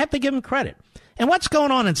Gowdy. I have to give him credit. And what's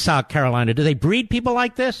going on in South Carolina? Do they breed people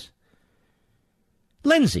like this?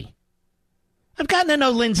 Lindsey. I've gotten to know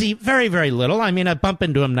Lindsey very, very little. I mean, I bump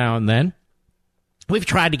into him now and then. We've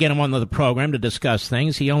tried to get him on the program to discuss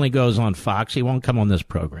things. He only goes on Fox. He won't come on this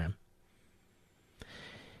program.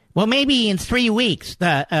 Well, maybe in 3 weeks.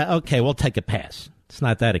 Okay, we'll take a pass. It's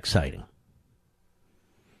not that exciting.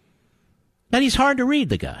 But he's hard to read,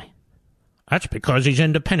 the guy. That's because he's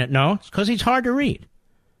independent. No, it's because he's hard to read.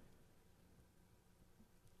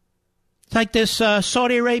 It's like this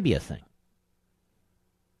Saudi Arabia thing.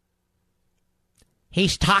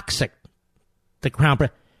 He's toxic. The crown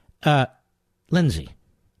prince. Lindsey,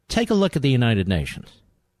 take a look at the United Nations.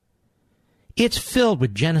 It's filled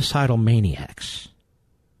with genocidal maniacs.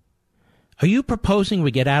 Are you proposing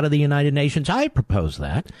we get out of the United Nations? I proposed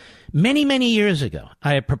that. Many, many years ago,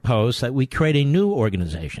 I had proposed that we create a new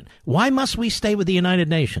organization. Why must we stay with the United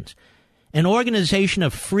Nations? An organization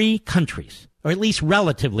of free countries, or at least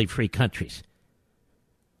relatively free countries.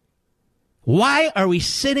 Why are we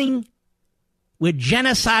sitting with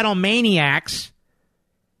genocidal maniacs?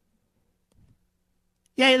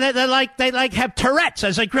 Yeah, they have Tourette's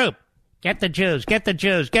as a group. Get the Jews, get the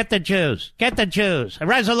Jews, get the Jews, get the Jews. A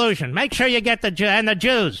resolution. Make sure you get the Jews and the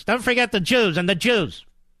Jews. Don't forget the Jews and the Jews.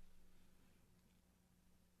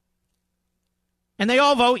 And they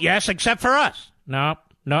all vote yes, except for us. No,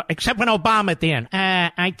 except when Obama at the end.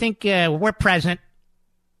 I think we're present.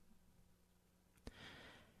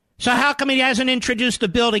 So how come he hasn't introduced a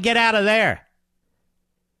bill to get out of there?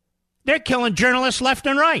 They're killing journalists left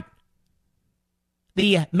and right.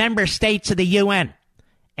 The member states of the UN.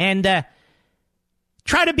 And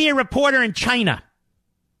try to be a reporter in China.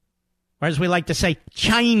 Or as we like to say,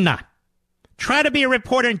 China. Try to be a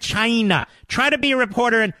reporter in China. Try to be a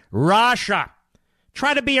reporter in Russia.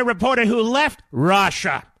 Try to be a reporter who left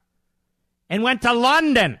Russia and went to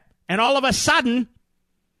London. And all of a sudden,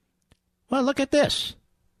 well, look at this.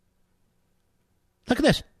 Look at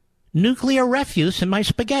this. Nuclear refuse in my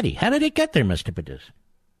spaghetti. How did it get there, Mr. Producer?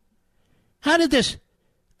 How did this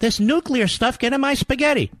nuclear stuff get in my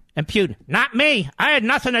spaghetti? And Putin, not me. I had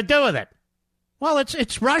nothing to do with it. Well,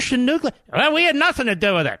 it's Russian nuclear. Well, we had nothing to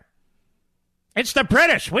do with it. It's the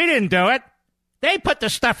British. We didn't do it. They put the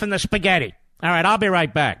stuff in the spaghetti. All right, I'll be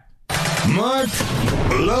right back. Mark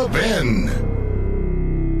Levin.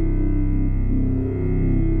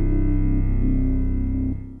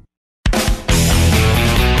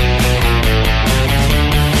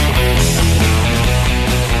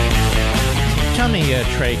 Tell me,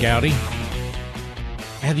 Trey Gowdy,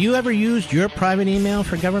 have you ever used your private email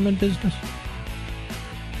for government business?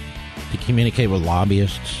 To communicate with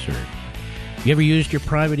lobbyists? Or you ever used your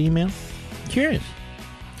private email? Curious.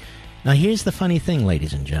 Now, here's the funny thing,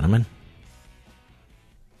 ladies and gentlemen.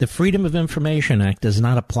 The Freedom of Information Act does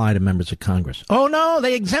not apply to members of Congress. Oh, no,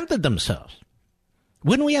 they exempted themselves.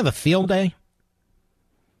 Wouldn't we have a field day?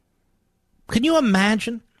 Can you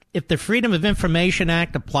imagine if the Freedom of Information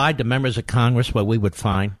Act applied to members of Congress, what we would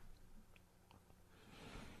find?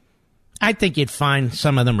 I think you'd find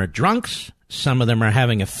some of them are drunks, some of them are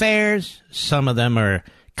having affairs, some of them are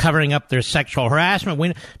covering up their sexual harassment.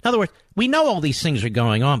 In other words, we know all these things are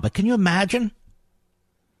going on, but can you imagine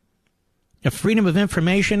a Freedom of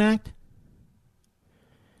Information Act?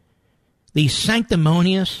 These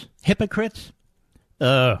sanctimonious hypocrites.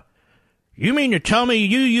 You mean to tell me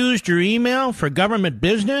you used your email for government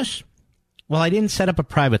business? Well, I didn't set up a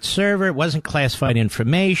private server. It wasn't classified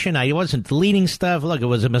information. I wasn't deleting stuff. Look, it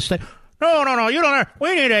was a mistake. No, you don't.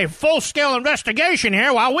 We need a full-scale investigation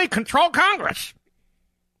here while we control Congress.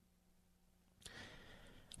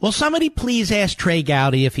 Will somebody please ask Trey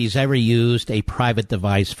Gowdy if he's ever used a private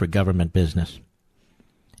device for government business?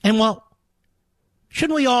 And, well,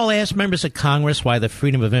 shouldn't we all ask members of Congress why the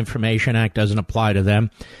Freedom of Information Act doesn't apply to them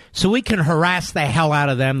so we can harass the hell out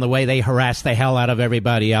of them the way they harass the hell out of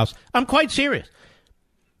everybody else? I'm quite serious.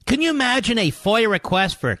 Can you imagine a FOIA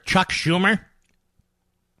request for Chuck Schumer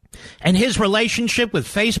and his relationship with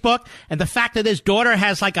Facebook and the fact that his daughter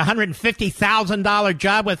has like a $150,000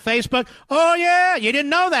 job with Facebook? Oh, yeah, you didn't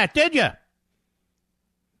know that, did you?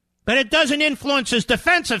 But it doesn't influence his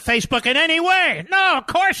defense of Facebook in any way. No, of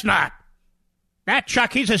course not. That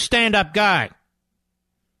Chuck, he's a stand-up guy.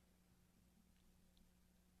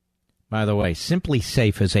 By the way, Simply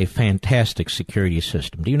Safe is a fantastic security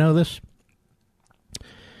system. Do you know this?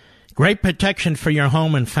 Great protection for your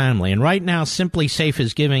home and family. And right now, Simply Safe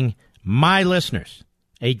is giving my listeners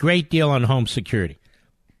a great deal on home security.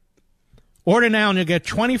 Order now and you'll get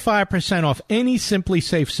 25% off any Simply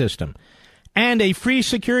Safe system and a free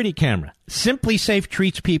security camera. Simply Safe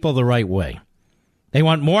treats people the right way. They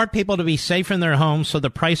want more people to be safe in their homes, so the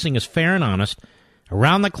pricing is fair and honest.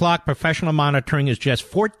 Around-the-clock professional monitoring is just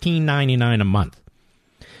 $14.99 a month.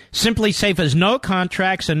 Simply Safe has no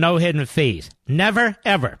contracts and no hidden fees. Never,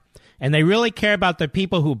 ever. And they really care about the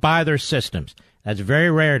people who buy their systems. That's very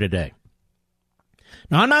rare today.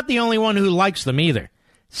 Now, I'm not the only one who likes them either.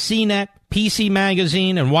 CNET, PC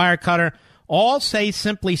Magazine, and Wirecutter all say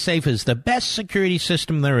Simply Safe is the best security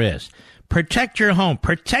system there is. Protect your home,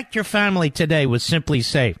 protect your family today with Simply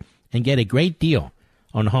Safe, and get a great deal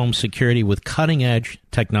on home security with cutting-edge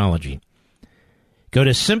technology. Go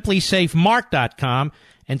to simplysafemark.com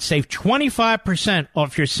and save 25%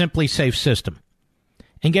 off your Simply Safe system.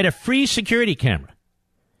 And get a free security camera.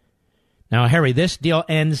 Now, Harry, this deal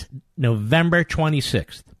ends November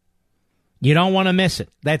 26th. You don't want to miss it.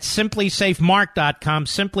 That's simplysafemark.com,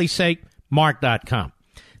 simplysafemark.com.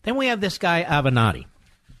 Then we have this guy, Avenatti.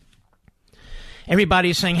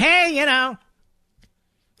 Everybody's saying, hey,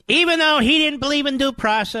 even though he didn't believe in due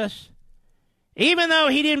process, even though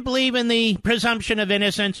he didn't believe in the presumption of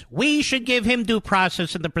innocence, we should give him due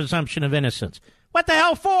process and the presumption of innocence. What the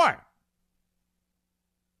hell for?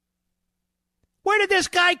 Where did this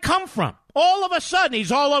guy come from? All of a sudden,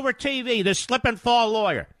 he's all over TV, this slip-and-fall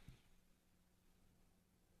lawyer.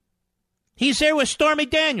 He's there with Stormy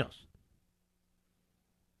Daniels.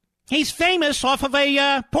 He's famous off of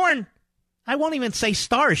a porn. I won't even say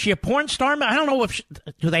star. Is she a porn star? I don't know if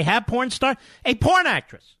do they have porn star? A porn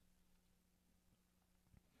actress.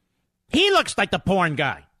 He looks like the porn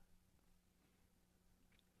guy.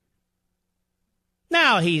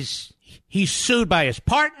 Now he's sued by his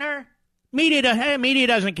partner. Media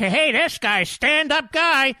doesn't care. Hey, this guy's stand-up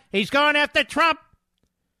guy. He's going after Trump.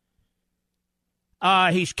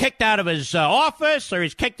 He's kicked out of his office, or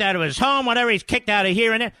he's kicked out of his home, whatever. He's kicked out of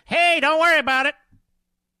here and there. Hey, don't worry about it.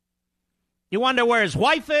 You wonder where his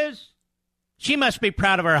wife is? She must be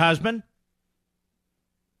proud of her husband.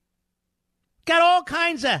 Got all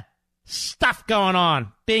kinds of stuff going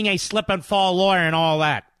on, being a slip-and-fall lawyer and all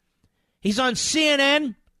that. He's on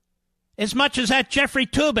CNN as much as that Jeffrey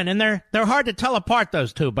Toobin, and they're hard to tell apart,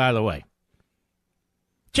 those two, by the way.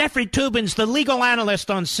 Jeffrey Toobin's the legal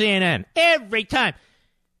analyst on CNN every time.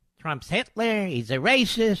 Trump's Hitler, he's a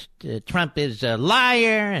racist, Trump is a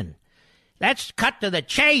liar, and let's cut to the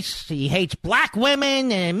chase. He hates black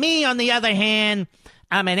women, and me, on the other hand,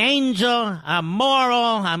 I'm an angel, I'm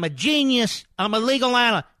moral, I'm a genius, I'm a legal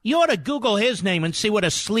analyst. You ought to Google his name and see what a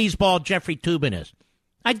sleazeball Jeffrey Toobin is.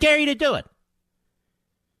 I dare you to do it.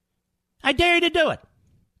 I dare you to do it.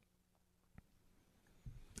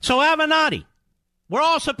 So Avenatti, we're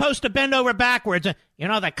all supposed to bend over backwards.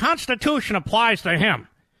 The Constitution applies to him.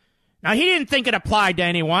 Now, he didn't think it applied to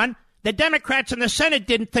anyone. The Democrats in the Senate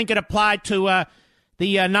didn't think it applied to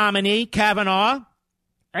the nominee, Kavanaugh.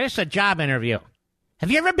 It's a job interview. Have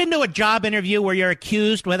you ever been to a job interview where you're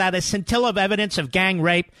accused without a scintilla of evidence of gang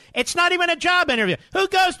rape? It's not even a job interview. Who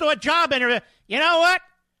goes to a job interview? You know what?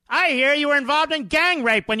 I hear you were involved in gang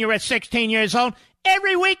rape when you were 16 years old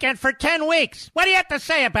every weekend for 10 weeks. What do you have to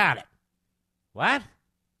say about it? What?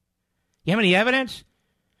 You have any evidence?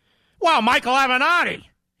 Well, Michael Avenatti,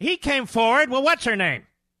 he came forward. Well, what's her name?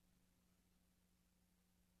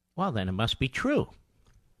 Well, then it must be true.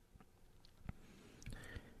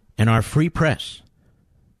 In our free press,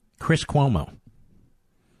 Chris Cuomo,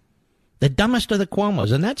 the dumbest of the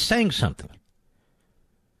Cuomos, and that's saying something.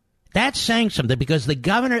 That's saying something because the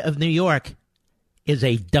governor of New York is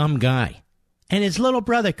a dumb guy, and his little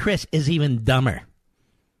brother Chris is even dumber,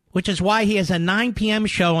 which is why he has a 9 p.m.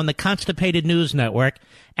 show on the Constipated News Network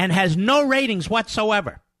and has no ratings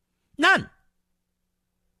whatsoever. None.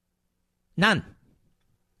 None.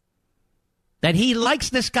 That he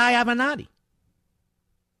likes this guy Avenatti.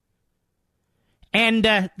 And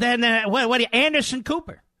then, Anderson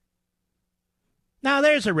Cooper. Now,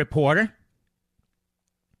 there's a reporter.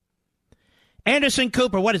 Anderson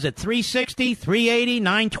Cooper, what is it, 360, 380,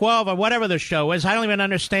 912, or whatever the show is. I don't even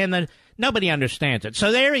understand that. Nobody understands it.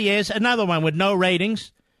 So there he is, another one with no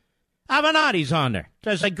ratings. Avenatti's on there.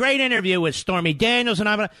 There's a great interview with Stormy Daniels and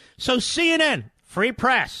Avenatti. So CNN, free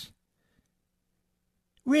press,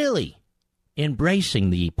 really embracing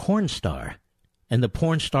the porn star and the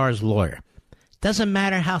porn star's lawyer. Doesn't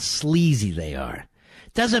matter how sleazy they are.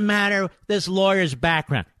 Doesn't matter this lawyer's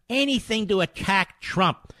background. Anything to attack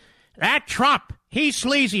Trump. That Trump, he's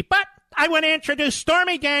sleazy. But I want to introduce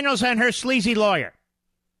Stormy Daniels and her sleazy lawyer.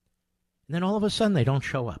 And then all of a sudden they don't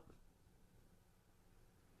show up.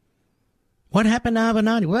 What happened to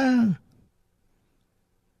Avenatti? Well,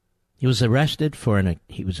 he was arrested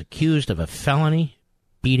he was accused of a felony,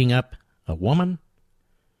 beating up a woman.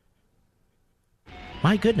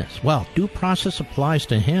 My goodness. Well, due process applies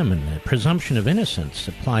to him, and the presumption of innocence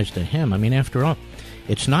applies to him. I mean, after all,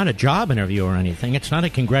 it's not a job interview or anything. It's not a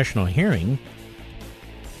congressional hearing.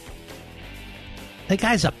 The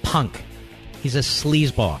guy's a punk. He's a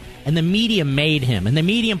sleazeball. And the media made him, and the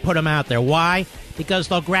media put him out there. Why? Because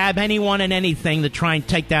they'll grab anyone and anything to try and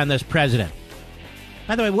take down this president.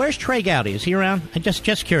 By the way, where's Trey Gowdy? Is he around? I'm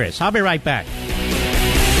just curious. I'll be right back.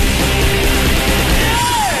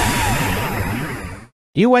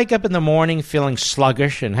 Do you wake up in the morning feeling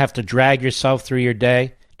sluggish and have to drag yourself through your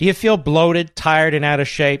day? Do you feel bloated, tired, and out of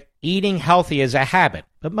shape? Eating healthy is a habit,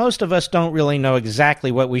 but most of us don't really know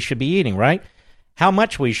exactly what we should be eating, right? How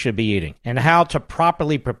much we should be eating, and how to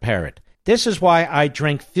properly prepare it. This is why I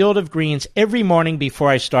drink Field of Greens every morning before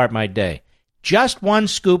I start my day. Just one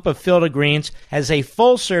scoop of Field of Greens has a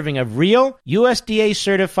full serving of real,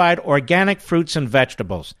 USDA-certified organic fruits and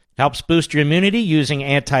vegetables. Helps boost your immunity using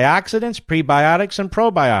antioxidants, prebiotics, and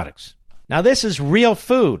probiotics. Now, this is real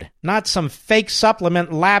food, not some fake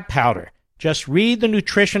supplement lab powder. Just read the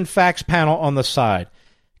nutrition facts panel on the side.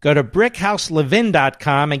 Go to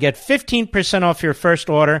BrickhouseLevin.com and get 15% off your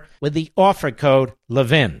first order with the offer code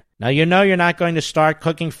Levin. Now, you know you're not going to start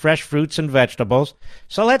cooking fresh fruits and vegetables,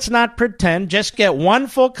 so let's not pretend. Just get 1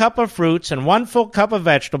 full cup of fruits and 1 full cup of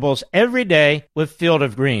vegetables every day with Field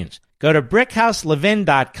of Greens. Go to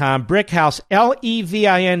BrickhouseLevin.com,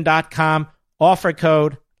 BrickhouseLevin.com, offer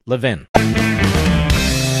code Levin.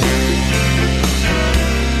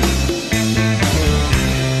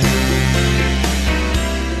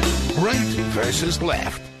 Right versus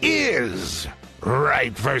left is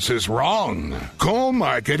right versus wrong. Call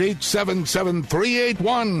Mark at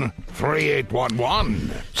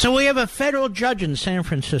 877-381-3811. So we have a federal judge in San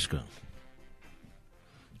Francisco.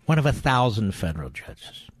 One of 1,000 federal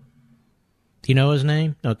judges. Do you know his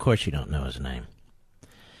name? No, of course you don't know his name.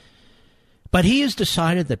 But he has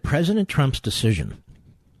decided that President Trump's decision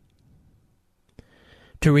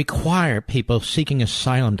to require people seeking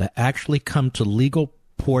asylum to actually come to legal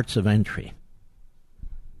ports of entry,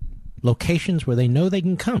 locations where they know they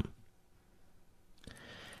can come,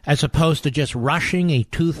 as opposed to just rushing a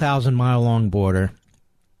 2,000-mile-long border,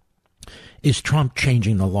 is Trump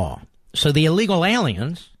changing the law. So the illegal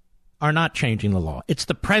aliens are not changing the law. It's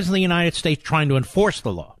the President of the United States trying to enforce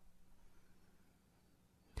the law.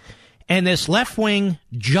 And this left-wing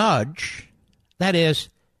judge, that is,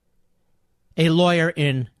 a lawyer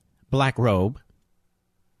in black robe,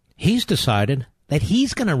 he's decided that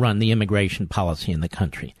he's going to run the immigration policy in the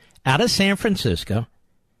country. Out of San Francisco,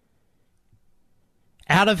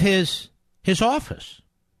 out of his office,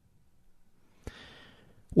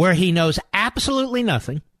 where he knows absolutely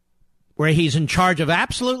nothing, where he's in charge of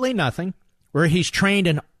absolutely nothing, where he's trained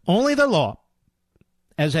in only the law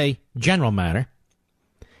as a general matter.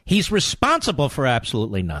 He's responsible for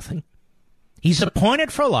absolutely nothing. He's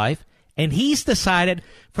appointed for life, and he's decided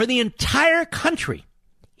for the entire country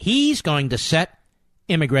he's going to set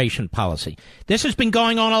immigration policy. This has been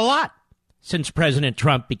going on a lot since President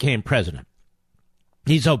Trump became president.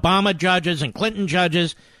 These Obama judges and Clinton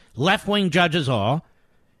judges, left-wing judges all.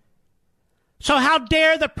 So how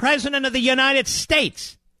dare the President of the United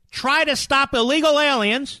States try to stop illegal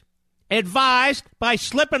aliens advised by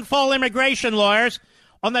slip-and-fall immigration lawyers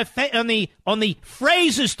on the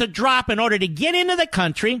phrases to drop in order to get into the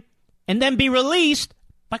country and then be released,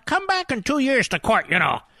 but come back in 2 years to court,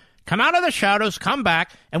 Come out of the shadows, come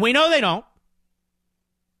back, and we know they don't.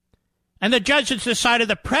 And the judge has decided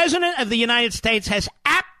the President of the United States has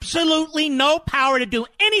absolutely no power to do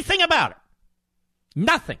anything about it.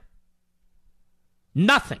 Nothing.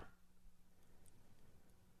 Nothing.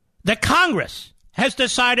 The Congress has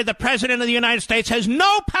decided the President of the United States has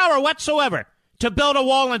no power whatsoever to build a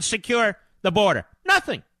wall and secure the border.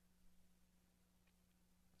 Nothing.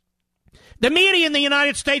 The media in the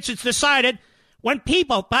United States has decided when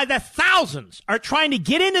people by the thousands are trying to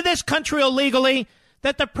get into this country illegally,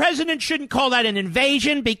 that the president shouldn't call that an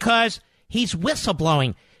invasion because he's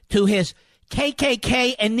whistleblowing to his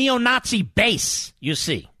KKK and neo-Nazi base, you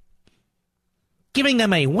see. Giving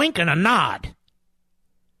them a wink and a nod.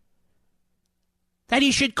 That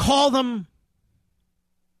he should call them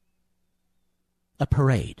a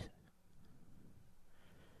parade.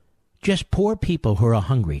 Just poor people who are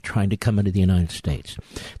hungry trying to come into the United States.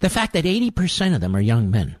 The fact that 80% of them are young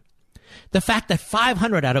men. The fact that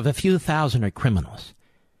 500 out of a few thousand are criminals.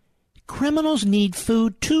 Criminals need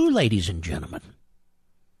food too, ladies and gentlemen.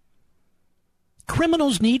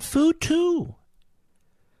 Criminals need food too.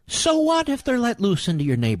 So what if they're let loose into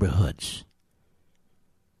your neighborhoods?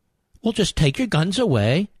 Well, just take your guns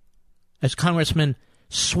away, as Congressman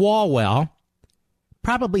Swalwell,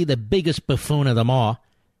 probably the biggest buffoon of them all,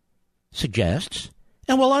 suggests,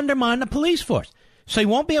 and we'll undermine the police force. So you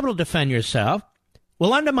won't be able to defend yourself.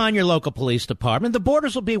 We'll undermine your local police department. The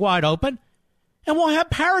borders will be wide open, and we'll have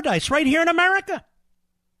paradise right here in America.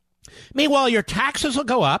 Meanwhile, your taxes will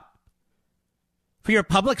go up for your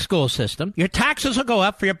public school system. Your taxes will go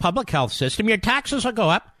up for your public health system. Your taxes will go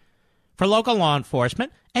up for local law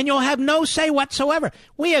enforcement, and you'll have no say whatsoever.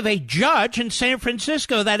 We have a judge in San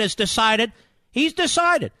Francisco that has decided,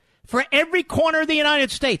 for every corner of the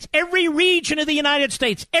United States, every region of the United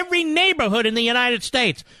States, every neighborhood in the United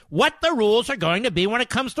States, what the rules are going to be when it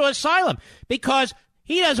comes to asylum. Because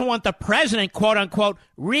he doesn't want the president, quote unquote,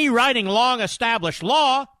 rewriting long-established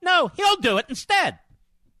law. No, he'll do it instead.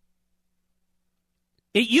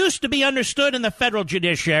 It used to be understood in the federal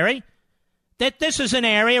judiciary that this is an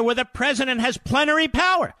area where the president has plenary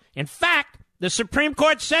power. In fact, the Supreme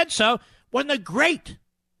Court said so when the great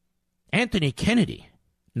Anthony Kennedy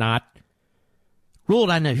ruled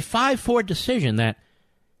on a 5-4 decision that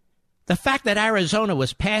the fact that Arizona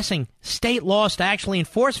was passing state laws to actually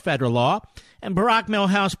enforce federal law, and Barack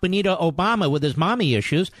Milhouse Benito Obama with his mommy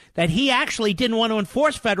issues, that he actually didn't want to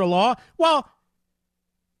enforce federal law. Well,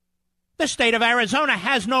 the state of Arizona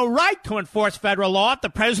has no right to enforce federal law if the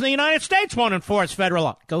president of the United States won't enforce federal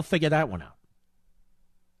law. Go figure that one out.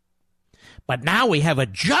 But now we have a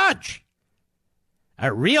judge,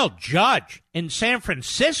 a real judge in San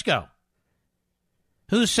Francisco,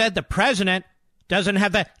 who said the president doesn't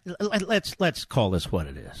have that. Let's call this what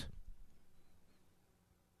it is.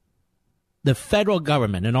 The federal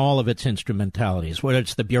government and all of its instrumentalities, whether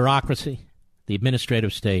it's the bureaucracy, the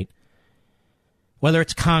administrative state, whether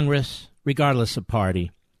it's Congress, regardless of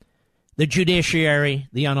party, the judiciary,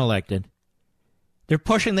 the unelected, they're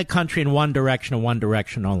pushing the country in one direction and one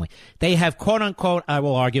direction only. They have, quote unquote, I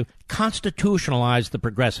will argue, constitutionalized the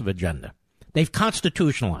progressive agenda. They've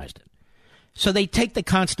constitutionalized it. So they take the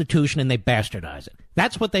Constitution and they bastardize it.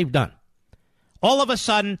 That's what they've done. All of a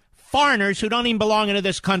sudden, foreigners who don't even belong into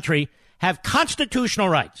this country have constitutional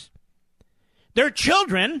rights. Their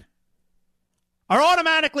children are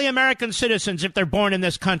automatically American citizens if they're born in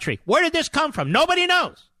this country. Where did this come from? Nobody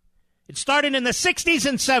knows. It started in the 60s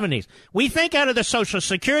and 70s. We think out of the Social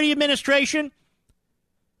Security Administration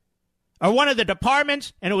or one of the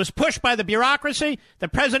departments, and it was pushed by the bureaucracy. The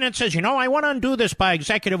president says, I want to undo this by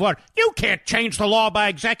executive order. You can't change the law by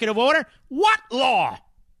executive order. What law?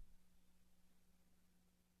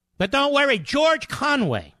 But don't worry, George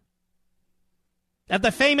Conway of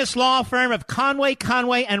the famous law firm of Conway,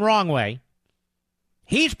 and Wrongway,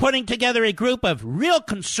 he's putting together a group of real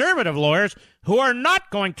conservative lawyers who are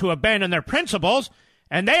not going to abandon their principles,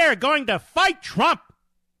 and they are going to fight Trump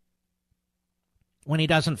when he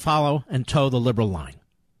doesn't follow and toe the liberal line.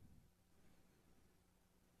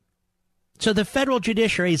 So the federal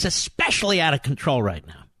judiciary is especially out of control right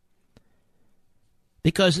now.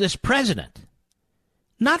 Because this president,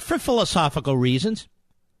 not for philosophical reasons,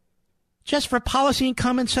 just for policy and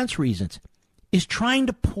common sense reasons, is trying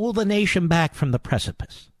to pull the nation back from the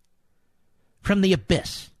precipice, from the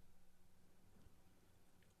abyss.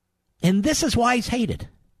 And this is why he's hated.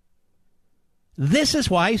 This is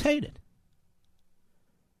why he's hated.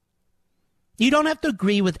 You don't have to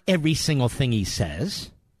agree with every single thing he says.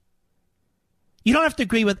 You don't have to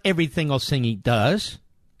agree with every single thing he does.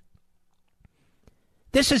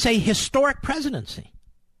 This is a historic presidency.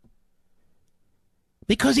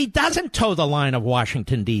 Because he doesn't toe the line of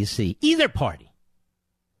Washington, D.C., either party.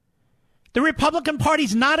 The Republican Party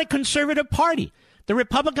is not a conservative party. The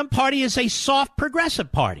Republican Party is a soft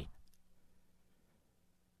progressive party.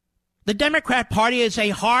 The Democrat Party is a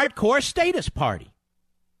hardcore statist party.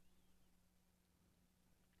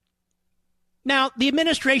 Now, the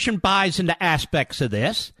administration buys into aspects of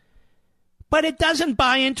this, but it doesn't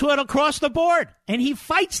buy into it across the board, and he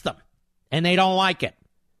fights them, and they don't like it.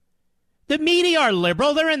 The media are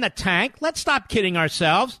liberal. They're in the tank. Let's stop kidding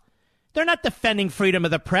ourselves. They're not defending freedom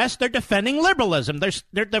of the press. They're defending liberalism.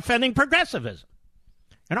 They're defending progressivism.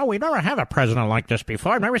 You know, we never had a president like this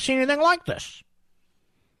before. I've never seen anything like this.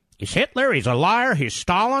 He's Hitler. He's a liar. He's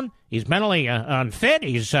Stalin. He's mentally unfit.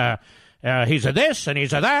 He's a this, and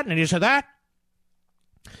he's a that, and he's a that.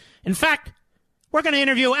 In fact, we're going to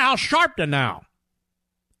interview Al Sharpton now.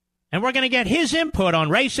 And we're going to get his input on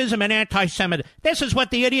racism and anti-Semitism. This is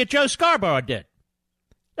what the idiot Joe Scarborough did.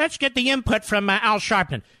 Let's get the input from Al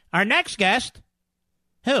Sharpton. Our next guest,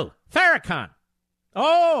 who? Farrakhan.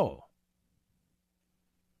 Oh.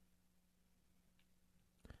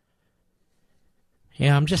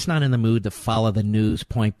 Yeah, I'm just not in the mood to follow the news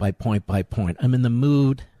point by point by point. I'm in the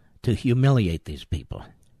mood to humiliate these people,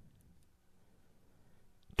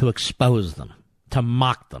 to expose them, to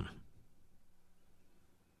mock them.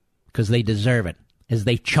 Because they deserve it, as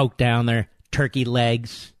they choke down their turkey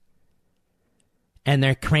legs and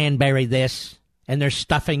their cranberry this and their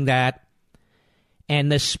stuffing that and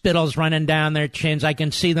the spittle's running down their chins. I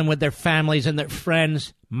can see them with their families and their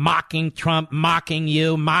friends mocking Trump, mocking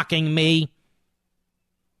you, mocking me.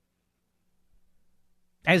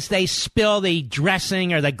 As they spill the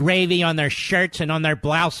dressing or the gravy on their shirts and on their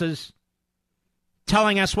blouses,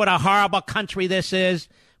 telling us what a horrible country this is,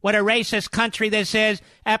 what a racist country this is.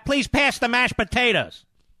 Please pass the mashed potatoes.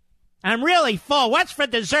 I'm really full. What's for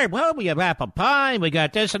dessert? Well, we have apple pie. We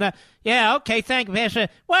got this and that. Yeah, okay, thank you.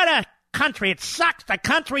 What a country. It sucks. The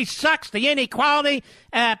country sucks. The inequality.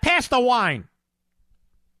 Pass the wine.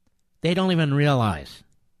 They don't even realize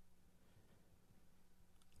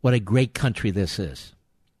what a great country this is.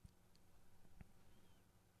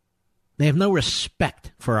 They have no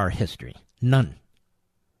respect for our history. None.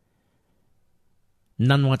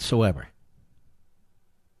 None whatsoever.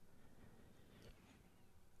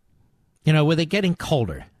 You know, with it getting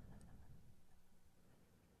colder,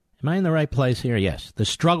 am I in the right place here? Yes. The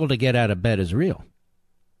struggle to get out of bed is real.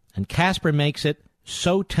 And Casper makes it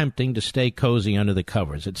so tempting to stay cozy under the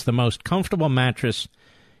covers. It's the most comfortable mattress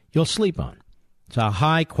you'll sleep on. It's a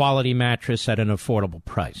high-quality mattress at an affordable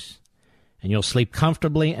price. And you'll sleep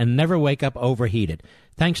comfortably and never wake up overheated,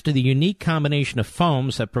 thanks to the unique combination of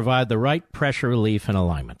foams that provide the right pressure relief and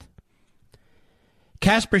alignment.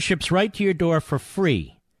 Casper ships right to your door for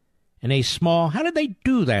free in a small, how did they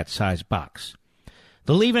do that size box?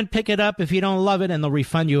 They'll even pick it up if you don't love it, and they'll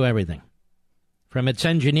refund you everything. From its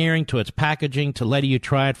engineering to its packaging to letting you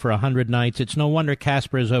try it for 100 nights, it's no wonder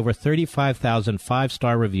Casper has over 35,000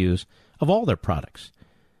 five-star reviews of all their products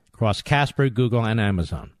across Casper, Google, and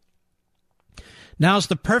Amazon. Now's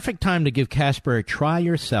the perfect time to give Casper a try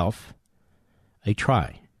yourself, a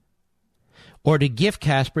try, or to gift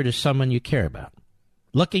Casper to someone you care about.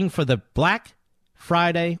 Looking for the Black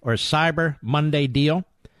Friday or Cyber Monday deal?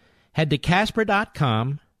 Head to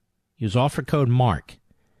Casper.com, use offer code MARK,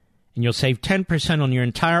 and you'll save 10% on your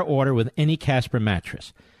entire order with any Casper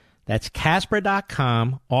mattress. That's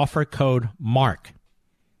Casper.com, offer code MARK.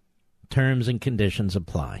 Terms and conditions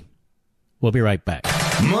apply. We'll be right back.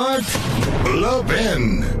 Mark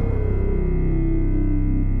Levin.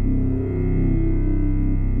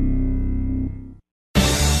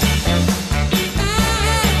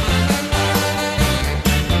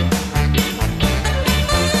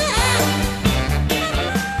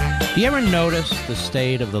 Do you ever notice the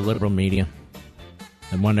state of the liberal media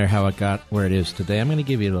and wonder how it got where it is today? I'm going to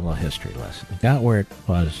give you a little history lesson. It got where it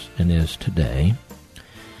was and is today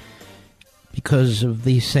because of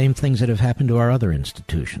the same things that have happened to our other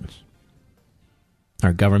institutions.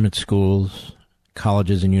 Our government schools,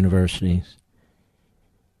 colleges and universities,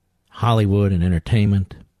 Hollywood and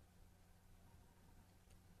entertainment.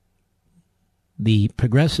 the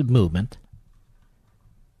progressive movement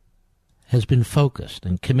has been focused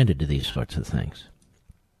and committed to these sorts of things.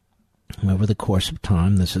 And over the course of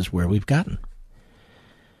time, this is where we've gotten.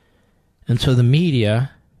 And so the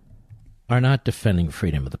media are not defending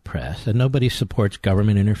freedom of the press, and nobody supports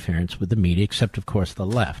government interference with the media except, of course, the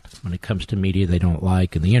left. When it comes to media they don't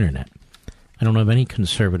like and the Internet. I don't know of any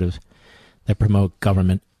conservatives that promote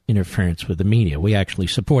government interference with the media. We actually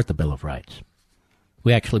support the Bill of Rights.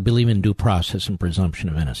 We actually believe in due process and presumption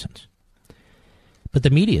of innocence. But the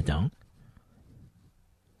media don't.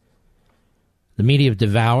 The media have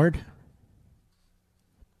devoured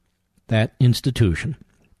that institution,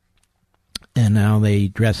 and now they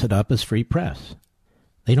dress it up as free press.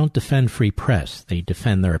 They don't defend free press. They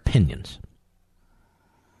defend their opinions.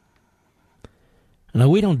 Now,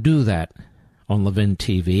 we don't do that on Levin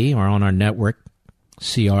TV or on our network,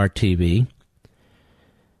 CRTV.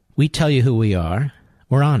 We tell you who we are.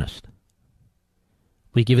 We're honest.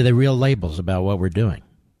 We give you the real labels about what we're doing.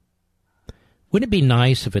 Wouldn't it be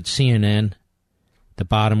nice if at CNN, the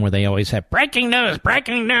bottom where they always have breaking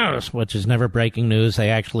news, which is never breaking news, they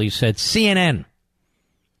actually said CNN,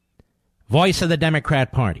 voice of the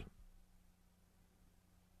Democrat Party.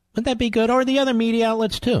 Wouldn't that be good? Or the other media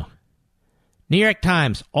outlets, too. New York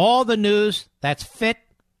Times, all the news that's fit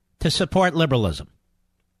to support liberalism.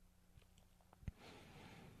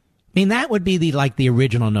 I mean, that would be the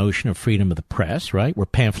original notion of freedom of the press, right? Where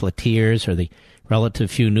pamphleteers or the relative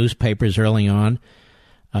few newspapers early on,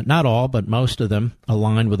 not all, but most of them,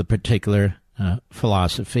 aligned with a particular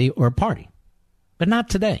philosophy or party. But not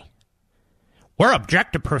today. We're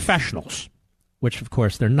objective professionals, which, of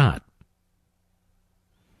course, they're not.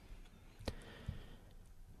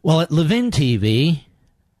 Well, at Levin TV,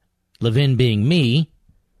 Levin being me,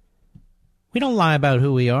 we don't lie about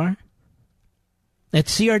who we are. At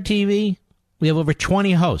CRTV, we have over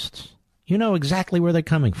 20 hosts. You know exactly where they're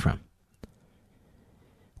coming from.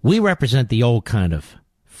 We represent the old kind of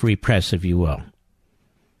free press, if you will.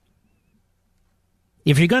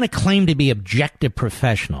 If you're going to claim to be objective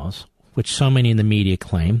professionals, which so many in the media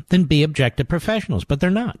claim, then be objective professionals, but they're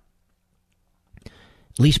not.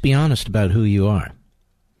 At least be honest about who you are.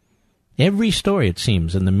 Every story, it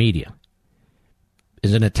seems, in the media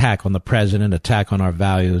is an attack on the president, attack on our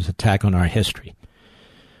values, attack on our history.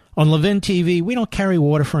 On Levin TV, we don't carry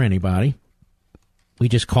water for anybody. We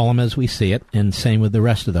just call them as we see it, and same with the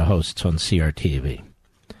rest of the hosts on CRTV.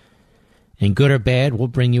 And good or bad, we'll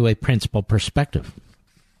bring you a principled perspective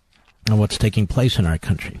on what's taking place in our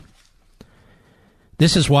country.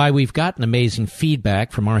 This is why we've gotten amazing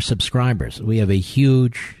feedback from our subscribers. We have a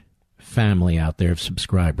huge family out there of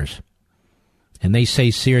subscribers. And they say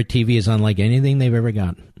CRTV is unlike anything they've ever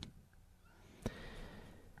gotten.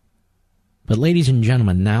 But ladies and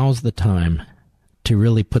gentlemen, now's the time to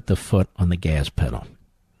really put the foot on the gas pedal,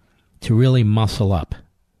 to really muscle up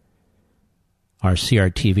our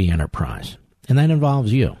CRTV enterprise. And that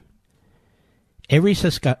involves you. Every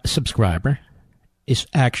subscriber is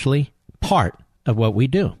actually part of what we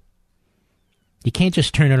do. You can't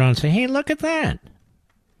just turn it on and say, hey, look at that.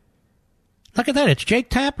 Look at that, it's Jake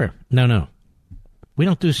Tapper. No. We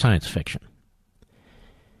don't do science fiction.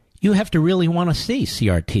 You have to really want to see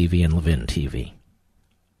CRTV and Levin TV,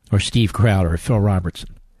 or Steve Crowder, or Phil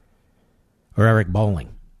Robertson, or Eric Bolling,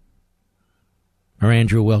 or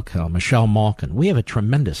Andrew Wilkel, Michelle Malkin. We have a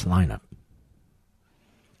tremendous lineup.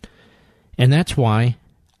 And that's why,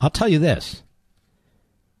 I'll tell you this,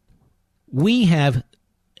 we have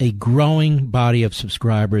a growing body of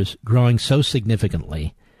subscribers, growing so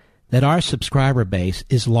significantly that our subscriber base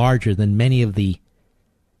is larger than many of the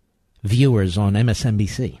viewers on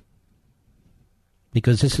MSNBC.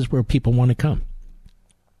 Because this is where people want to come.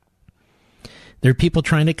 There are people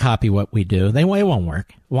trying to copy what we do. It won't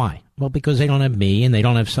work. Why? Well, because they don't have me and they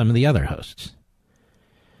don't have some of the other hosts.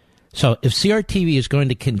 So if CRTV is going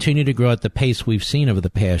to continue to grow at the pace we've seen over the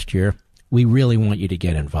past year, we really want you to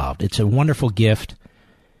get involved. It's a wonderful gift.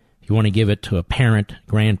 You want to give it to a parent,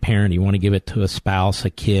 grandparent, you want to give it to a spouse, a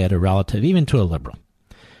kid, a relative, even to a liberal.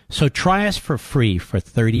 So try us for free for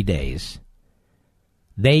 30 days.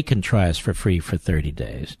 They can try us for free for 30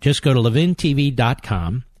 days. Just go to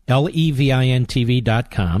levintv.com,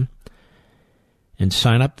 LEVINTV.com, and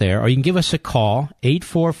sign up there. Or you can give us a call,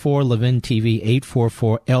 844-LEVIN-TV,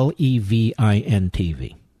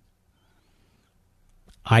 844-LEVIN-TV.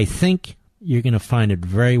 I think you're going to find it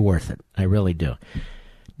very worth it. I really do.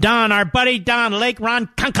 Don, our buddy Don, Lake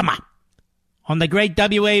Ronkonkoma, on the great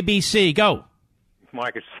WABC. Go.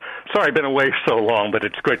 Marcus, sorry I've been away so long, but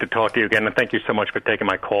it's great to talk to you again, and thank you so much for taking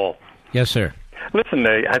my call. Yes, sir. Listen,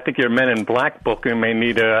 I think your Men in Black book may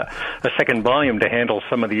need a second volume to handle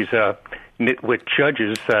some of these, nitwit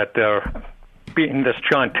judges that are being this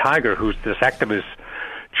John Tiger, who's this activist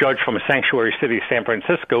judge from a sanctuary city, San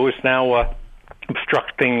Francisco, is now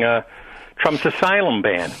obstructing Trump's asylum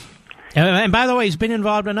ban. And by the way, he's been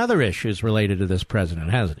involved in other issues related to this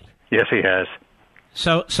president, hasn't he? Yes, he has.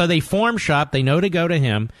 So they form shop. They know to go to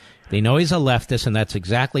him. They know he's a leftist, and that's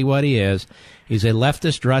exactly what he is. He's a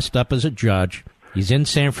leftist dressed up as a judge. He's in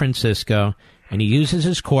San Francisco, and he uses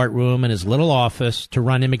his courtroom and his little office to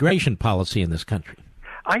run immigration policy in this country.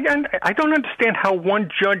 I don't understand how one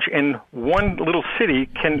judge in one little city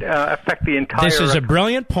can affect the entire... This is a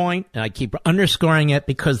brilliant point, and I keep underscoring it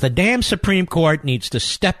because the damn Supreme Court needs to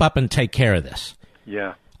step up and take care of this.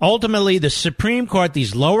 Yeah. Ultimately, the Supreme Court,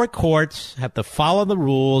 these lower courts, have to follow the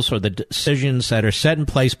rules or the decisions that are set in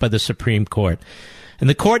place by the Supreme Court. And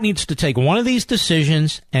the court needs to take one of these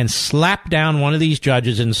decisions and slap down one of these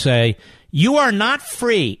judges and say, you are not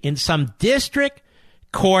free in some district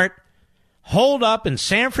court hold up in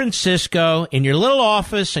San Francisco in your little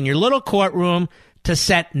office, in your little courtroom, to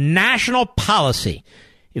set national policy.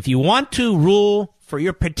 If you want to rule for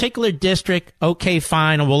your particular district, okay,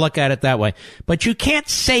 fine, and we'll look at it that way. But you can't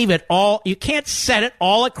save it all. You can't set it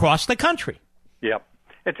all across the country. Yep.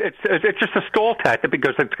 It's just a stall tactic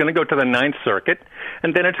because it's going to go to the Ninth Circuit,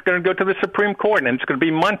 and then it's going to go to the Supreme Court, and it's going to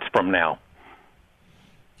be months from now.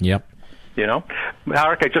 Yep. You know?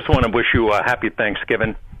 Eric, I just want to wish you a happy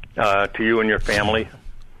Thanksgiving to you and your family.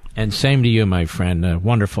 And same to you, my friend. A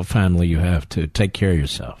wonderful family you have to take care of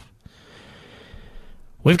yourself.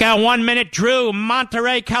 We've got 1 minute. Drew,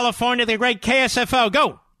 Monterey, California, the great KSFO.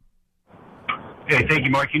 Go. Okay, thank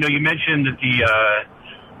you, Mark. You know, you mentioned that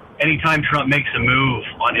anytime Trump makes a move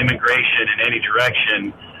on immigration in any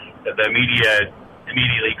direction, that the media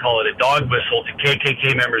immediately call it a dog whistle to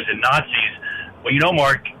KKK members and Nazis. Well, you know,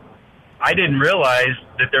 Mark, I didn't realize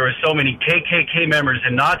that there were so many KKK members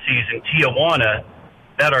and Nazis in Tijuana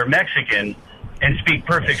that are Mexican and speak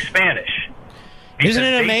perfect Spanish. Isn't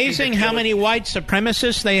it amazing how many white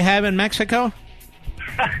supremacists they have in Mexico?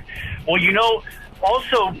 Well, you know,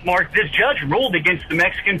 also, Mark, this judge ruled against the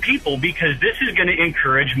Mexican people because this is going to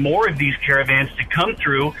encourage more of these caravans to come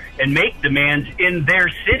through and make demands in their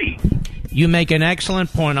city. You make an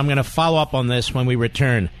excellent point. I'm going to follow up on this when we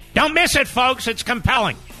return. Don't miss it, folks. It's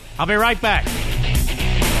compelling. I'll be right back.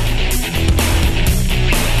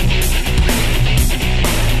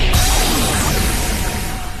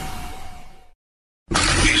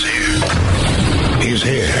 He's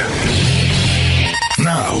here.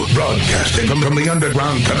 Now, broadcasting from the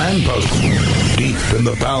underground command post, deep in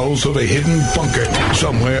the bowels of a hidden bunker,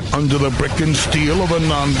 somewhere under the brick and steel of a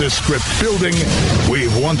nondescript building,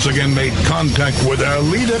 we've once again made contact with our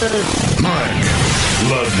leader, Mark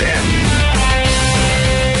Levin.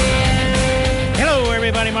 Hello,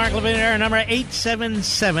 everybody. Mark Levin, our number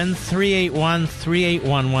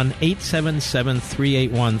 877-381-3811,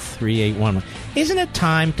 877-381-3811. Isn't it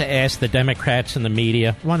time to ask the Democrats and the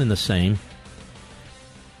media, one and the same,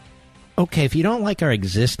 okay, if you don't like our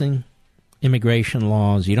existing immigration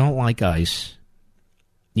laws, you don't like ICE,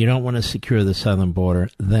 you don't want to secure the southern border,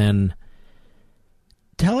 then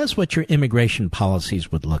tell us what your immigration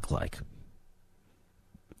policies would look like.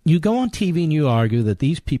 You go on TV and you argue that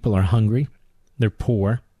these people are hungry, they're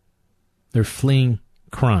poor, they're fleeing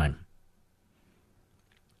crime.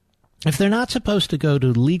 If they're not supposed to go to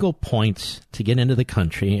legal points to get into the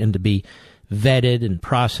country and to be vetted and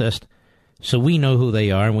processed so we know who they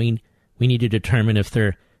are and we need to determine if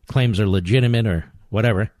their claims are legitimate or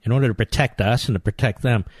whatever in order to protect us and to protect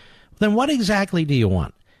them, then what exactly do you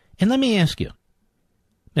want? And let me ask you,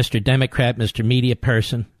 Mr. Democrat, Mr. Media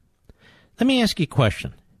Person, let me ask you a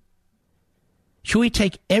question. Should we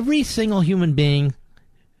take every single human being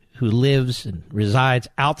who lives and resides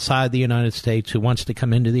outside the United States who wants to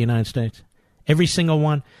come into the United States? Every single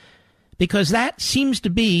one? Because that seems to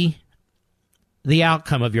be the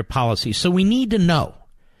outcome of your policy. So we need to know.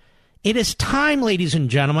 It is time, ladies and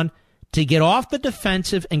gentlemen, to get off the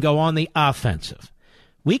defensive and go on the offensive.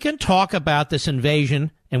 We can talk about this invasion,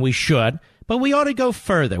 and we should, but we ought to go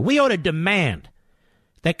further. We ought to demand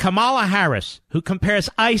that Kamala Harris, who compares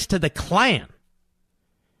ICE to the Klan,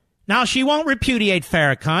 now, she won't repudiate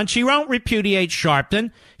Farrakhan. She won't repudiate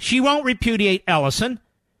Sharpton. She won't repudiate Ellison.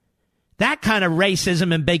 That kind of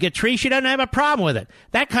racism and bigotry, she doesn't have a problem with it.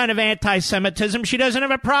 That kind of anti-Semitism, she doesn't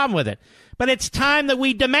have a problem with it. But it's time that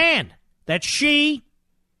we demand that she,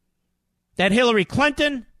 that Hillary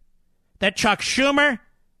Clinton, that Chuck Schumer,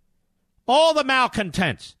 all the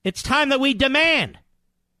malcontents, it's time that we demand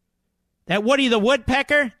that Woody the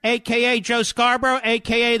Woodpecker, a.k.a. Joe Scarborough,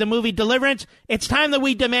 a.k.a. the movie Deliverance, it's time that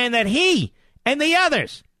we demand that he and the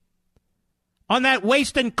others on that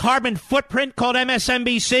waste and carbon footprint called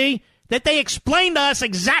MSNBC that they explain to us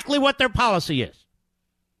exactly what their policy is.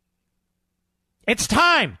 It's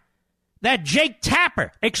time that Jake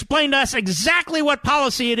Tapper explained to us exactly what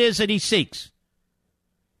policy it is that he seeks.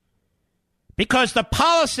 Because the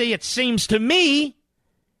policy, it seems to me,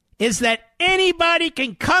 is that anybody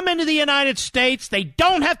can come into the United States. They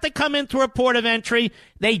don't have to come in through a port of entry.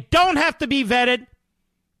 They don't have to be vetted.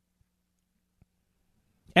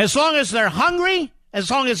 As long as they're hungry, as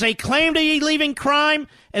long as they claim to be leaving crime,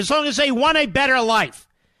 as long as they want a better life.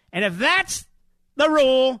 And if that's the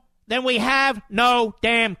rule, then we have no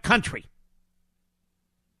damn country.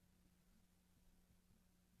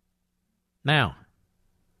 Now,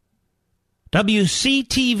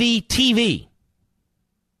 WCTV TV.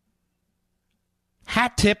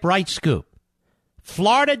 Hat tip, right scoop.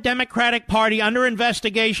 Florida Democratic Party under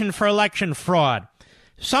investigation for election fraud.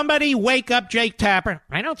 Somebody wake up Jake Tapper.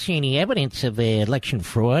 I don't see any evidence of election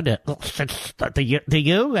fraud. Do you? Do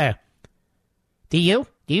you? I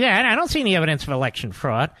don't see any evidence of election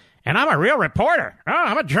fraud. And I'm a real reporter. Oh,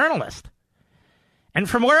 I'm a journalist. And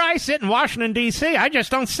from where I sit in Washington, D.C., I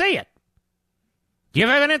just don't see it. Do you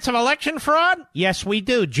have evidence of election fraud? Yes, we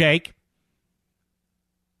do, Jake.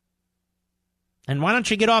 And why don't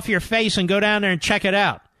you get off your face and go down there and check it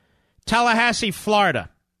out? Tallahassee,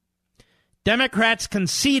 Florida. Democrats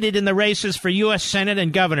conceded in the races for U.S. Senate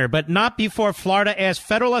and governor, but not before Florida asked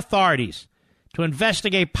federal authorities to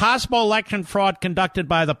investigate possible election fraud conducted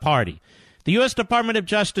by the party. The U.S. Department of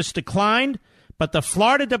Justice declined, but the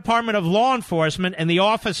Florida Department of Law Enforcement and the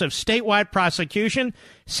Office of Statewide Prosecution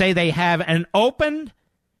say they have an open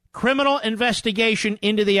criminal investigation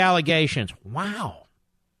into the allegations. Wow.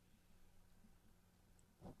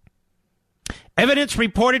 Evidence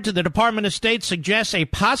reported to the Department of State suggests a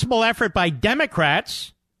possible effort by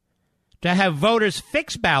Democrats to have voters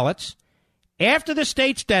fix ballots after the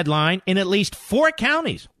state's deadline in at least 4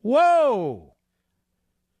 counties. Whoa!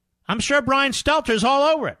 I'm sure Brian Stelter's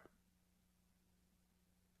all over it.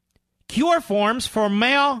 Cure forms for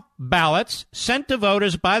mail ballots sent to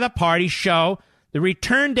voters by the party show the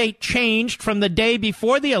return date changed from the day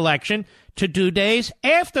before the election to 2 days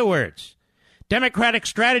afterwards. Democratic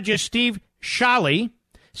strategist Steve Shalley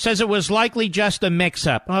says it was likely just a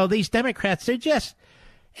mix-up. Oh, these Democrats, they're just,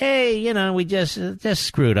 hey, you know, we just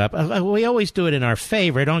screwed up. We always do it in our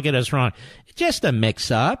favor. Don't get us wrong. Just a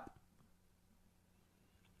mix-up.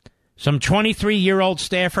 Some 23-year-old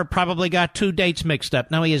staffer probably got 2 dates mixed up.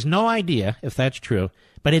 Now, he has no idea if that's true,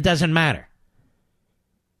 but it doesn't matter.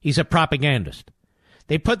 He's a propagandist.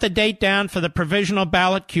 They put the date down for the provisional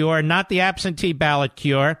ballot cure, not the absentee ballot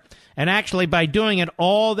cure. And actually, by doing it,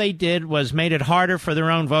 all they did was made it harder for their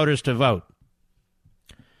own voters to vote.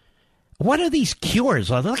 What are these cures?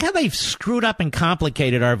 Look how they've screwed up and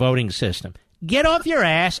complicated our voting system. Get off your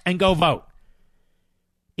ass and go vote.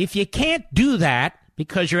 If you can't do that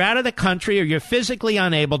because you're out of the country or you're physically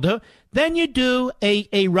unable to, then you do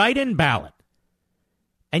a write-in ballot.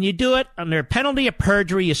 And you do it under penalty of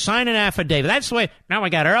perjury. You sign an affidavit. That's the way. Now we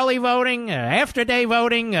got early voting, after-day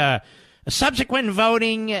voting, subsequent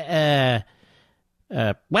voting,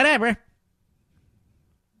 whatever.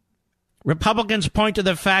 Republicans point to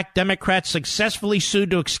the fact Democrats successfully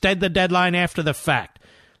sued to extend the deadline after the fact.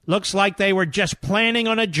 Looks like they were just planning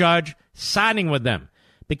on a judge siding with them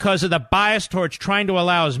because of the bias towards trying to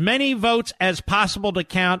allow as many votes as possible to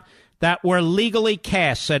count that were legally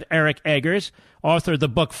cast, said Eric Eggers, author of the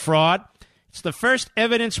book Fraud. It's the first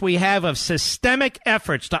evidence we have of systemic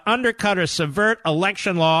efforts to undercut or subvert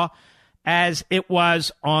election law as it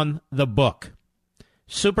was on the book.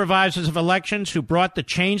 Supervisors of elections who brought the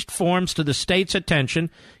changed forms to the state's attention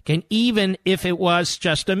can, even if it was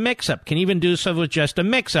just a mix-up, can even do so with just a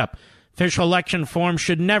mix-up. Official election forms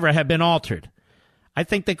should never have been altered. I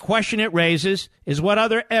think the question it raises is what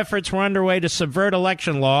other efforts were underway to subvert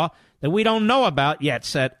election law that we don't know about yet,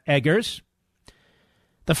 said Eggers.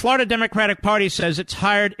 The Florida Democratic Party says it's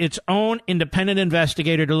hired its own independent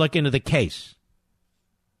investigator to look into the case.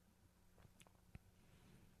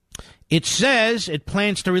 It says it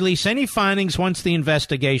plans to release any findings once the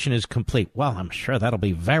investigation is complete. Well, I'm sure that'll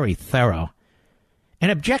be very thorough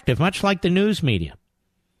and objective, much like the news media.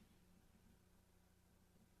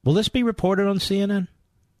 Will this be reported on CNN?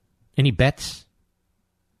 Any bets?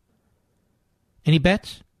 Any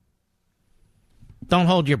bets? Don't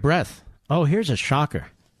hold your breath. Oh, here's a shocker.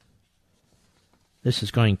 This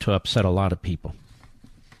is going to upset a lot of people.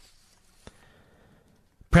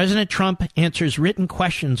 President Trump answers written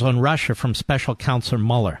questions on Russia from Special Counsel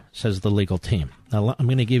Mueller, says the legal team. Now, I'm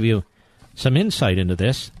going to give you some insight into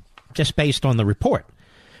this, just based on the report.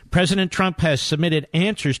 President Trump has submitted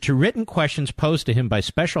answers to written questions posed to him by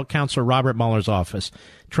special counsel Robert Mueller's office,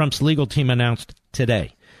 Trump's legal team announced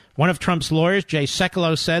today. One of Trump's lawyers, Jay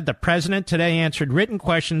Sekulow, said the president today answered written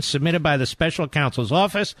questions submitted by the special counsel's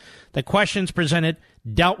office. The questions presented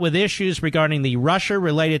dealt with issues regarding the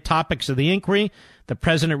Russia-related topics of the inquiry. The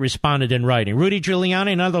president responded in writing. Rudy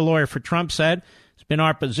Giuliani, another lawyer for Trump, said, it's been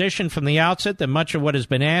our position from the outset that much of what has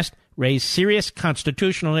been asked raised serious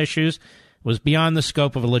constitutional issues, was beyond the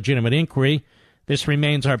scope of a legitimate inquiry. This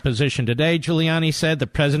remains our position today, Giuliani said. The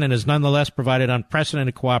president has nonetheless provided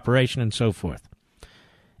unprecedented cooperation and so forth.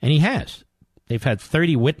 And he has. They've had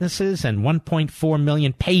 30 witnesses and 1.4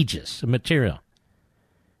 million pages of material.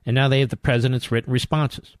 And now they have the president's written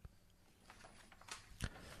responses.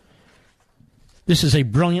 This is a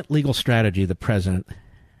brilliant legal strategy the president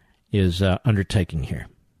is undertaking here.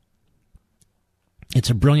 It's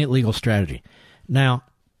a brilliant legal strategy. Now,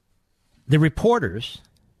 the reporters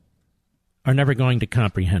are never going to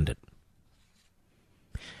comprehend it.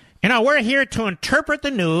 You know, we're here to interpret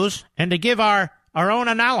the news and to give our own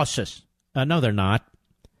analysis. No, they're not.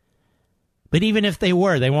 But even if they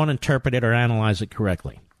were, they won't interpret it or analyze it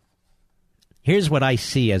correctly. Here's what I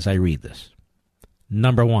see as I read this.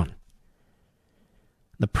 Number one,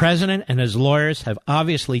 the president and his lawyers have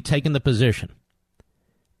obviously taken the position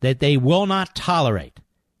that they will not tolerate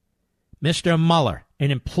Mr. Mueller,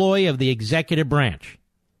 an employee of the executive branch,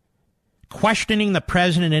 questioning the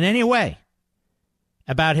president in any way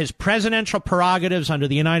about his presidential prerogatives under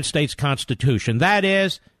the United States Constitution. That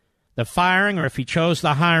is, the firing, or if he chose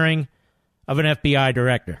the hiring, of an FBI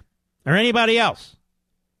director or anybody else.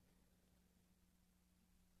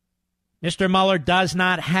 Mr. Mueller does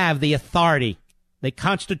not have the authority, the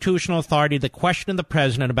constitutional authority, to question the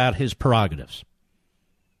president about his prerogatives,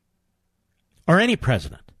 or any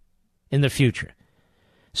president in the future.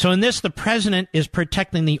 So in this, the president is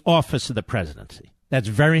protecting the office of the presidency. That's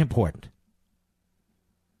very important.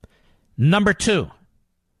 Number two,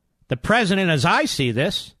 the president, as I see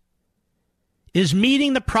this, is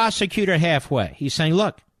meeting the prosecutor halfway. He's saying,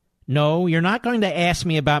 look, no, you're not going to ask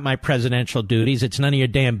me about my presidential duties. It's none of your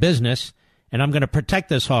damn business, and I'm going to protect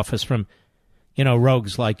this office from,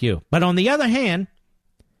 rogues like you. But on the other hand,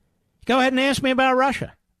 go ahead and ask me about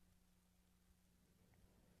Russia.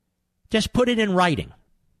 Just put it in writing,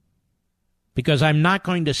 because I'm not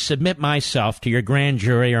going to submit myself to your grand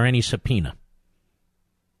jury or any subpoena.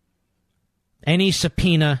 Any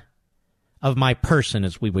subpoena of my person,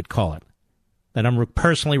 as we would call it, that I'm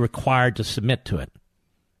personally required to submit to it.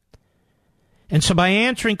 And so by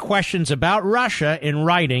answering questions about Russia in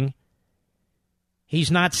writing,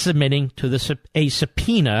 he's not submitting to a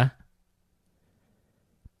subpoena.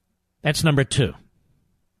 That's number two.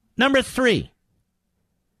 Number three,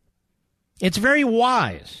 it's very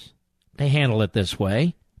wise to handle it this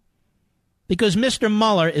way, because Mr.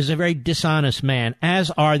 Mueller is a very dishonest man,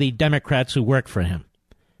 as are the Democrats who work for him,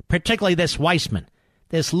 particularly this Weissman,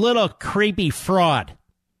 this little creepy fraud.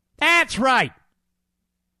 That's right.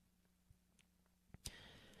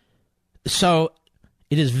 So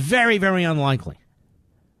it is very, very unlikely,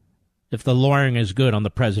 if the lawyering is good on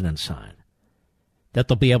the president's side, that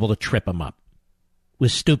they'll be able to trip him up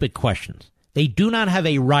with stupid questions. They do not have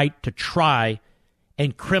a right to try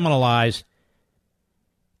and criminalize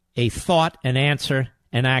a thought, an answer,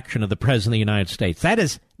 an action of the President of the United States. That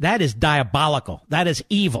is diabolical. That is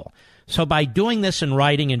evil. So by doing this in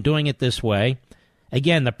writing and doing it this way,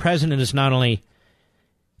 again, the President is not only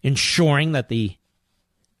ensuring that the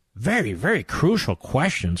very, very crucial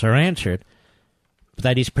questions are answered, but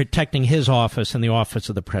that he's protecting his office and the office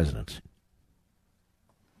of the President.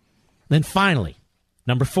 Then finally,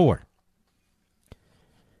 number four,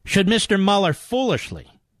 should Mr. Mueller foolishly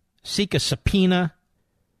seek a subpoena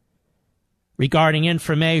regarding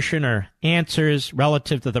information or answers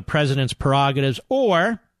relative to the president's prerogatives,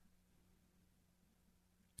 or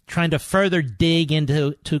trying to further dig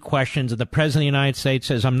into two questions, and the President of the United States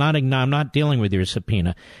says, I'm not dealing with your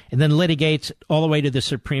subpoena, and then litigates all the way to the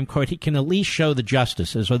Supreme Court, he can at least show the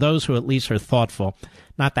justices, or those who at least are thoughtful,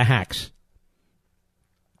 not the hacks.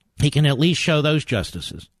 He can at least show those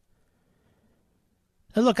justices.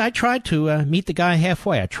 Look, I tried to meet the guy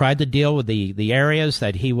halfway. I tried to deal with the areas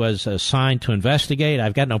that he was assigned to investigate.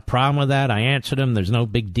 I've got no problem with that. I answered him. There's no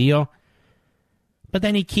big deal. But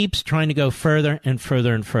then he keeps trying to go further and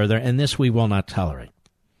further and further, and this we will not tolerate.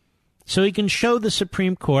 So he can show the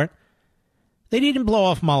Supreme Court they didn't blow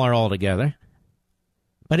off Mueller altogether,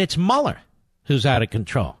 but it's Mueller who's out of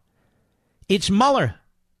control. It's Mueller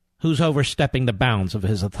who's overstepping the bounds of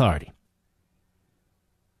his authority.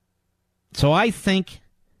 So I think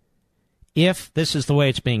If this is the way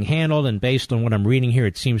it's being handled, and based on what I'm reading here,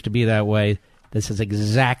 it seems to be that way, this is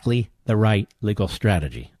exactly the right legal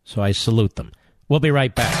strategy. So I salute them. We'll be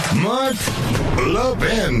right back. Mark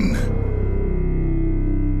Levin.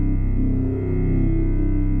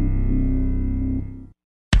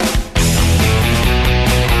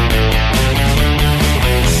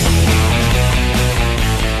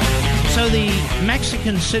 So the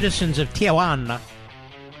Mexican citizens of Tijuana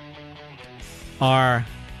are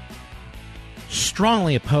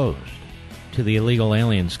strongly opposed to the illegal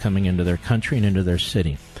aliens coming into their country and into their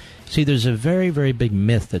city. See, there's a very, very big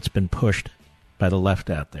myth that's been pushed by the left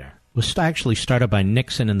out there. It was actually started by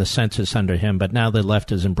Nixon in the census under him, but now the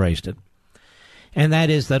left has embraced it. And that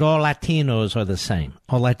is that all Latinos are the same.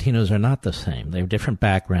 All Latinos are not the same. They have different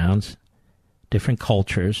backgrounds, different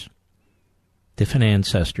cultures, different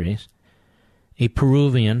ancestries. A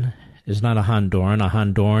Peruvian is not a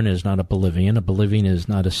Honduran is not a Bolivian is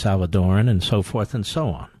not a Salvadoran, and so forth and so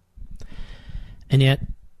on. And yet,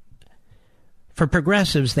 for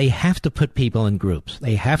progressives, they have to put people in groups.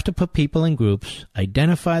 They have to put people in groups,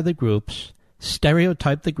 identify the groups,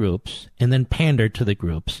 stereotype the groups, and then pander to the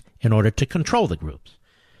groups in order to control the groups.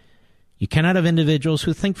 You cannot have individuals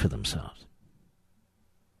who think for themselves.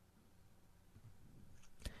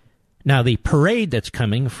 Now, the parade that's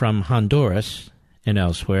coming from Honduras and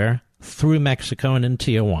elsewhere through Mexico and in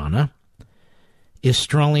Tijuana is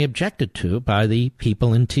strongly objected to by the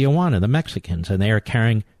people in Tijuana, the Mexicans, and they are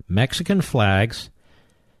carrying Mexican flags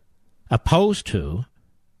opposed to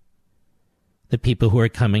the people who are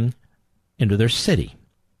coming into their city.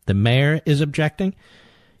 The mayor is objecting.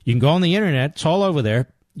 You can go on the internet. It's all over there.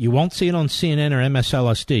 You won't see it on CNN or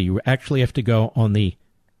MSLSD. You actually have to go on the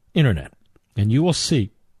internet, and you will see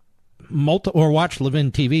or watch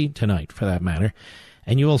Levin TV tonight, for that matter,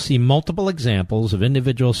 and you will see multiple examples of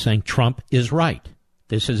individuals saying Trump is right.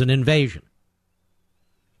 This is an invasion.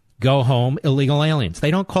 Go home, illegal aliens.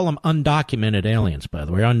 They don't call them undocumented aliens, by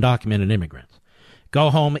the way, undocumented immigrants. Go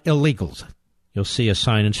home, illegals. You'll see a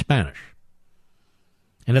sign in Spanish.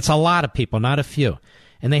 And it's a lot of people, not a few.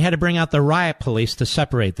 And they had to bring out the riot police to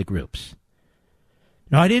separate the groups.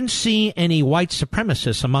 Now, I didn't see any white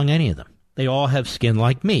supremacists among any of them. They all have skin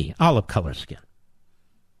like me, olive color skin.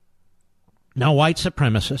 No white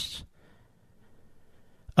supremacists.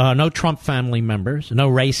 No Trump family members. No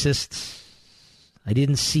racists. I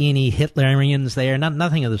didn't see any Hitlerians there.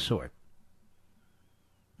 Nothing of the sort.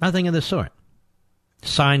 Nothing of the sort.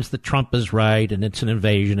 Signs that Trump is right and it's an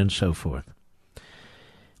invasion and so forth.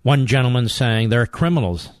 One gentleman saying there are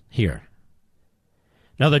criminals here.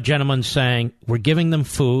 Another gentleman saying we're giving them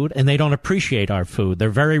food and they don't appreciate our food.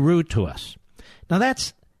 They're very rude to us. Now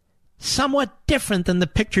that's somewhat different than the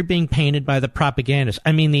picture being painted by the propagandists.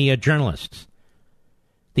 I mean the journalists.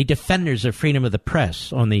 The defenders of freedom of the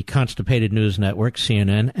press on the Constipated News Network,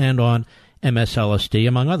 CNN, and on MSLSD,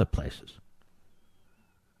 among other places.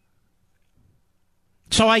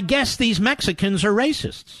 So I guess these Mexicans are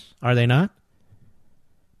racists, are they not?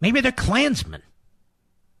 Maybe they're Klansmen.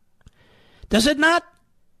 Does it not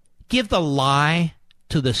give the lie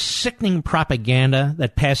to the sickening propaganda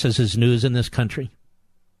that passes as news in this country?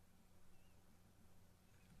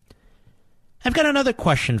 I've got another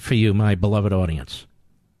question for you, my beloved audience.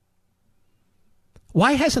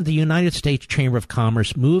 Why hasn't the United States Chamber of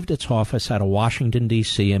Commerce moved its office out of Washington,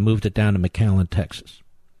 D.C. and moved it down to McAllen, Texas?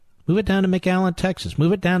 Move it down to McAllen, Texas.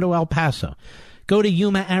 Move it down to El Paso. Go to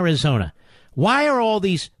Yuma, Arizona. Why are all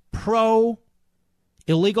these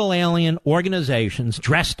pro-illegal alien organizations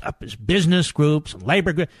dressed up as business groups and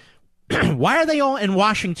labor groups? Why are they all in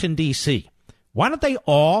Washington, D.C.? Why don't they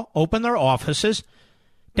all open their offices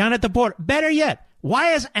down at the border? Better yet,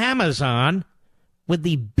 why is Amazon, with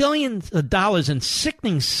the billions of dollars in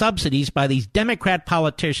sickening subsidies by these Democrat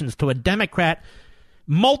politicians to a Democrat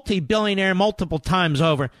multi-billionaire multiple times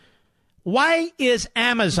over, why is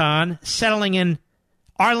Amazon settling in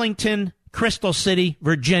Arlington, Crystal City,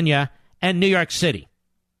 Virginia, and New York City?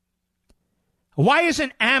 Why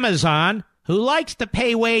isn't Amazon, who likes to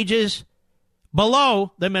pay wages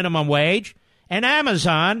below the minimum wage, and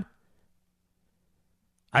Amazon,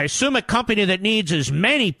 I assume a company that needs as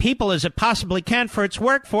many people as it possibly can for its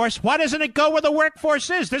workforce, why doesn't it go where the workforce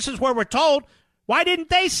is? This is where we're told. Why didn't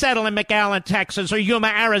they settle in McAllen, Texas, or Yuma,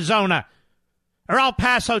 Arizona, or El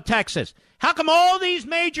Paso, Texas? How come all these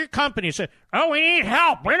major companies say, oh, we need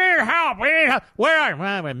help, we need help, we need help? Where are we?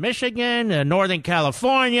 Well, we're in Michigan, Northern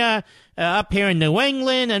California, up here in New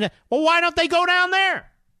England. Well, why don't they go down there?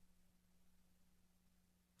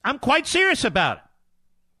 I'm quite serious about it.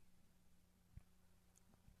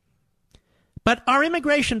 But our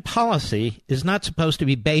immigration policy is not supposed to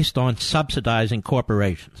be based on subsidizing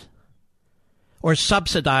corporations. or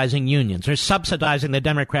subsidizing unions or subsidizing the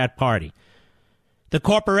Democrat Party. The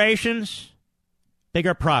corporations,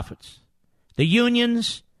 bigger profits. The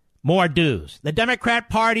unions, more dues. The Democrat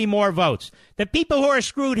Party, more votes. The people who are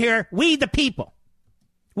screwed here, we the people.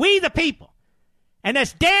 We the people. And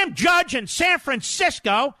this damn judge in San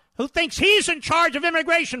Francisco who thinks he's in charge of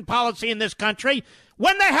immigration policy in this country,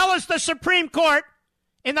 when the hell is the Supreme Court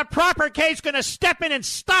in the proper case going to step in and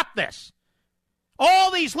stop this?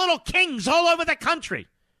 All these little kings all over the country.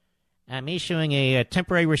 I'm issuing a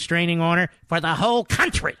temporary restraining order for the whole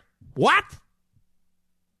country. What?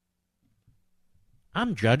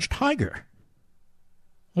 I'm Judge Tiger.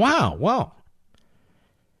 Wow, well,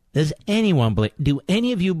 does anyone believe, do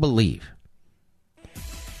any of you believe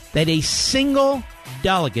that a single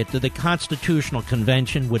delegate to the Constitutional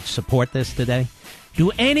Convention would support this today?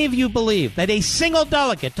 Do any of you believe that a single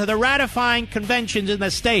delegate to the ratifying conventions in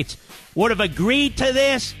the states would have agreed to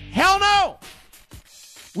this? Hell no!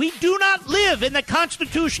 We do not live in the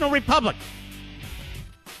constitutional republic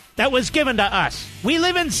that was given to us. We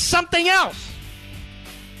live in something else.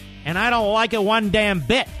 And I don't like it one damn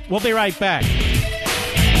bit. We'll be right back.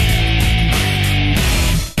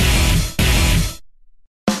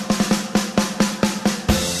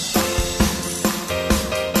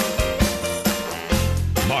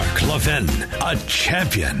 Levin, a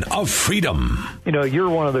champion of freedom. You know, you're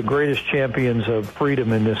one of the greatest champions of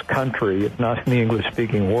freedom in this country, if not in the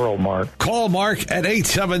English-speaking world, Mark. Call Mark at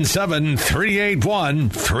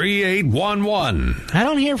 877-381-3811. I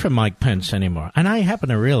don't hear from Mike Pence anymore, and I happen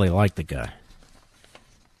to really like the guy.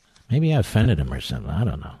 Maybe I offended him or something. I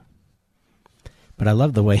don't know. But I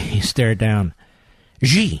love the way he stared down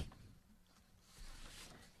Xi,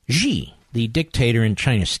 the dictator in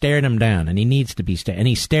China, stared him down, and he needs to be stared. And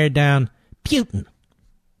he stared down Putin.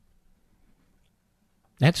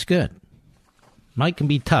 That's good. Mike can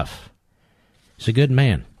be tough. He's a good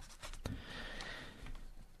man.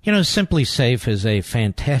 You know, Simply Safe is a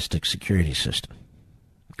fantastic security system.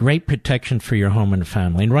 Great protection for your home and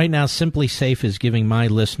family. And right now, Simply Safe is giving my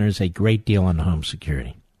listeners a great deal on home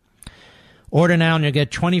security. Order now and you'll get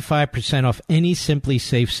 25% off any Simply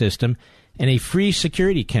Safe system and a free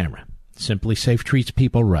security camera. Simply Safe treats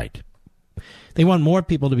people right. They want more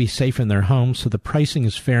people to be safe in their homes, so the pricing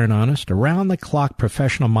is fair and honest. Around-the-clock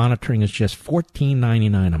professional monitoring is just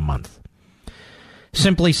 $14.99 a month.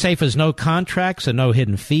 Simply Safe has no contracts and no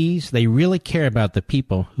hidden fees. They really care about the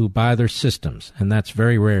people who buy their systems, and that's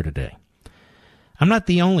very rare today. I'm not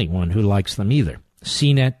the only one who likes them either.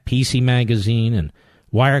 CNET, PC Magazine, and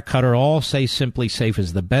Wirecutter all say Simply Safe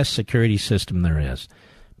is the best security system there is.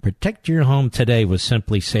 Protect your home today with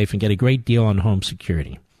Simply Safe and get a great deal on home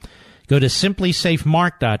security. Go to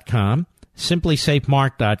simplysafemark.com,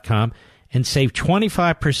 simplysafemark.com, and save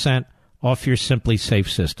 25% off your Simply Safe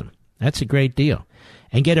system. That's a great deal.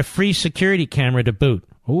 And get a free security camera to boot.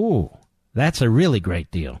 Ooh, that's a really great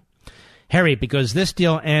deal. Hurry, because this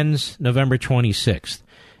deal ends November 26th,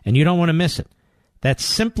 and you don't want to miss it. That's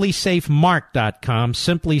simplysafemark.com,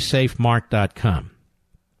 simplysafemark.com.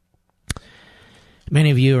 Many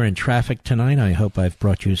of you are in traffic tonight. I hope I've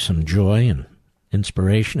brought you some joy and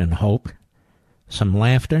inspiration and hope, some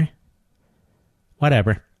laughter,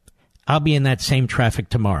 whatever. I'll be in that same traffic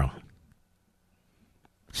tomorrow.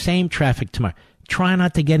 Same traffic tomorrow. Try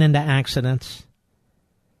not to get into accidents.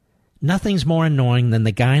 Nothing's more annoying than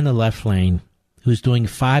the guy in the left lane who's doing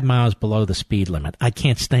 5 miles below the speed limit. I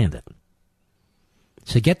can't stand it.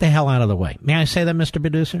 So get the hell out of the way. May I say that, Mr.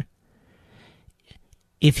 Producer?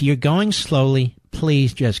 If you're going slowly,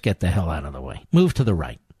 please just get the hell out of the way. Move to the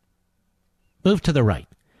right. Move to the right.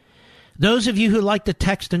 Those of you who like to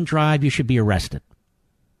text and drive, you should be arrested.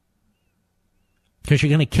 Because you're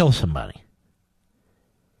going to kill somebody.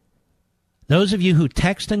 Those of you who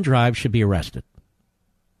text and drive should be arrested.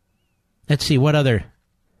 Let's see, what other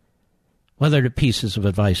pieces of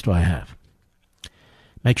advice do I have?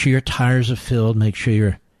 Make sure your tires are filled. Make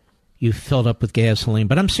sure you've filled up with gasoline.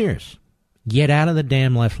 But I'm serious. Get out of the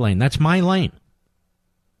damn left lane. That's my lane.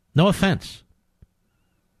 No offense.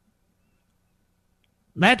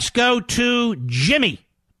 Let's go to Jimmy,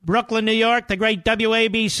 Brooklyn, New York, the great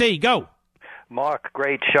WABC. Go. Mark,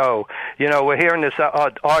 great show. You know, we're hearing this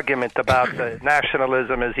argument about the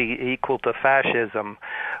nationalism is equal to fascism.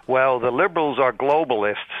 Well, the liberals are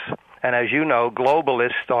globalists, and as you know,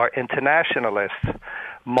 globalists are internationalists.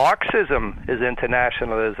 Marxism is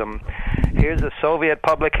internationalism. Here's a Soviet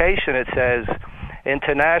publication. It says,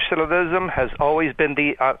 internationalism has always been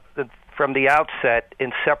from the outset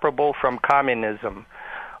inseparable from communism.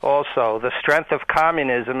 Also, the strength of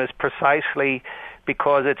communism is precisely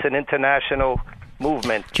because it's an international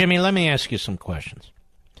movement. Jimmy, let me ask you some questions.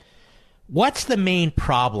 What's the main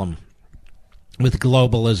problem with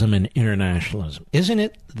globalism and internationalism? Isn't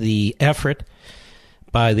it the effort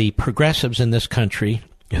by the progressives in this country,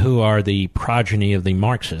 who are the progeny of the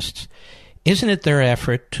Marxists, isn't it their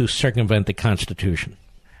effort to circumvent the Constitution?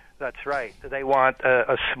 That's right. They want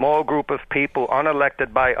a small group of people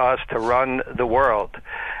unelected by us to run the world.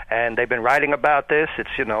 And they've been writing about this. It's,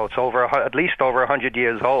 it's at least over 100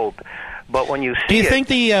 years old. But when you see Do you think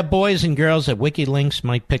the boys and girls at WikiLeaks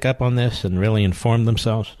might pick up on this and really inform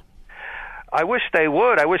themselves? I wish they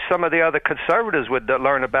would. I wish some of the other conservatives would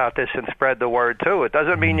learn about this and spread the word, too. It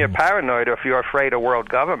doesn't mean you're paranoid or if you're afraid of world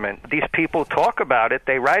government. These people talk about it,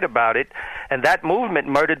 they write about it, and that movement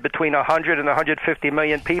murdered between 100 and 150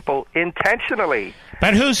 million people intentionally.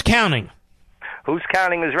 But who's counting? Who's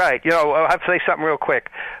counting is right. I'll have to say something real quick.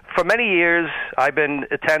 For many years, I've been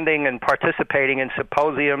attending and participating in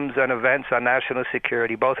symposiums and events on national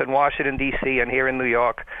security, both in Washington, D.C. and here in New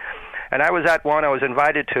York. And I was at one I was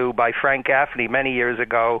invited to by Frank Gaffney many years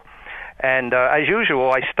ago. And as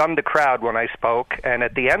usual, I stunned the crowd when I spoke. And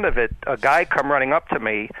at the end of it, a guy come running up to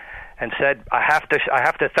me and said, I have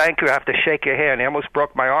to thank you, I have to shake your hand. He almost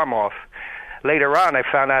broke my arm off. Later on, I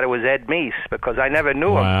found out it was Ed Meese, because I never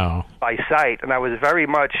knew him by sight. And I was very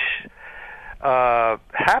much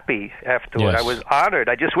happy afterward. Yes. I was honored.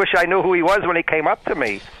 I just wish I knew who he was when he came up to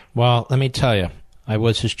me. Well, let me tell you, I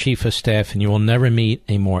was his chief of staff, and you will never meet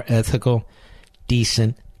a more ethical,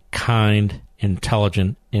 decent, kind,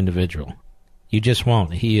 intelligent individual. You just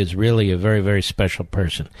won't. He is really a very, very special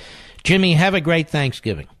person. Jimmy, have a great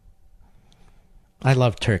Thanksgiving. I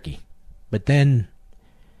love turkey. But then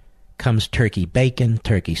comes turkey bacon,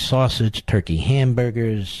 turkey sausage, turkey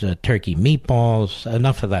hamburgers, turkey meatballs.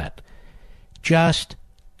 Enough of that. Just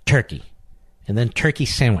turkey. And then turkey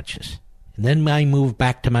sandwiches. And then I move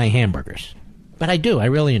back to my hamburgers. But I do. I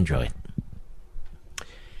really enjoy it.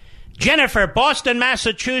 Jennifer, Boston,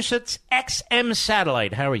 Massachusetts, XM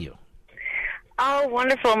Satellite. How are you? Oh,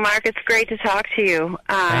 wonderful, Mark. It's great to talk to you.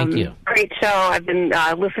 Thank you. Great show. I've been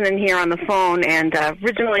listening here on the phone and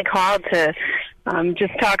originally called to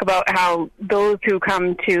just talk about how those who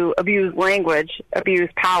come to abuse language abuse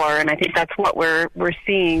power, and I think that's what we're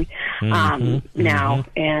seeing now.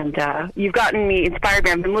 And you've gotten me inspired.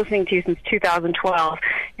 I've been listening to you since 2012,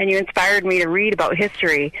 and you inspired me to read about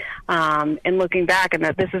history and looking back, and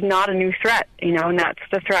that this is not a new threat, and that's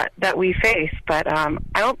the threat that we face. But I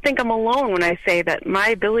don't think I'm alone when I say that my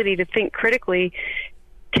ability to think critically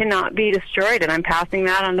cannot be destroyed, and I'm passing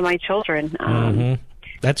that on to my children.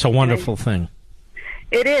 That's a wonderful thing.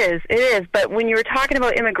 It is. But when you were talking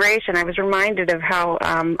about immigration, I was reminded of how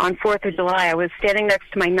on 4th of July I was standing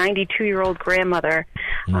next to my 92-year-old grandmother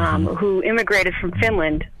who immigrated from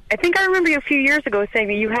Finland. I think I remember you a few years ago saying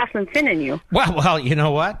that you have some Finn in you. Well, you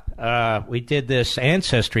know what? We did this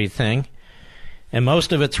ancestry thing, and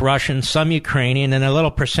most of it's Russian, some Ukrainian, and a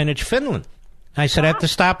little percentage Finland. I said I have to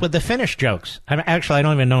stop with the Finnish jokes. Actually, I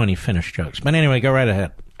don't even know any Finnish jokes. But anyway, go right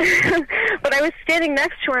ahead. But I was standing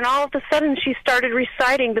next to her, and all of a sudden she started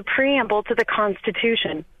reciting the preamble to the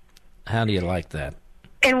Constitution. How do you like that?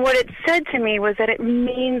 And what it said to me was that it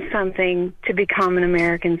means something to become an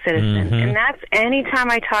American citizen. And that's any time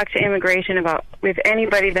I talk to immigration with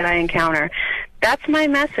anybody that I encounter, that's my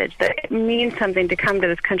message, that it means something to come to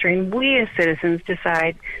this country, and we as citizens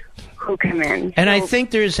decide who come in. And I think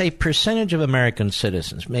there's a percentage of American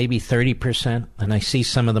citizens, maybe 30%, and I see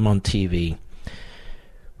some of them on TV,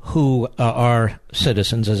 who are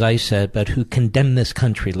citizens, as I said, but who condemn this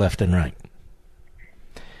country left and right.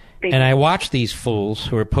 And I watch these fools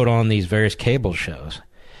who are put on these various cable shows.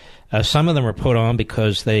 Some of them are put on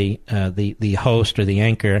because the host or the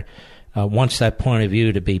anchor wants that point of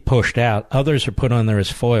view to be pushed out. Others are put on there as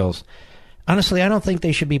foils. Honestly, I don't think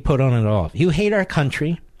they should be put on at all. If you hate our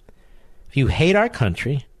country,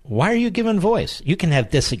 why are you giving voice? You can have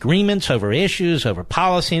disagreements over issues, over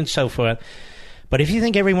policy, and so forth. But if you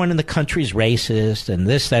think everyone in the country is racist and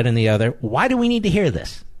this, that, and the other, why do we need to hear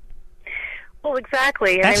this? Well,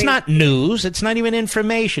 exactly. That's not news. It's not even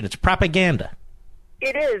information. It's propaganda.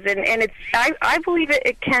 It is, and it's. I believe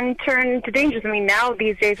it can turn into dangers. I mean, now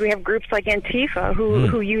these days we have groups like Antifa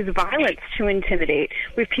who use violence to intimidate.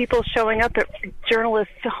 We have people showing up at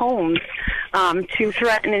journalists' homes to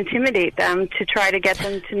threaten and intimidate them to try to get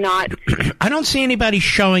them to not. I don't see anybody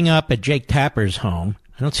showing up at Jake Tapper's home.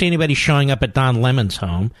 I don't see anybody showing up at Don Lemon's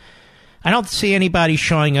home. I don't see anybody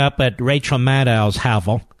showing up at Rachel Maddow's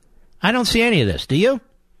hovel. I don't see any of this. Do you?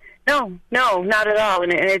 No, not at all.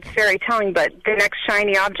 And it's very telling. But the next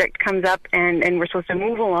shiny object comes up, and we're supposed to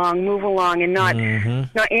move along, and not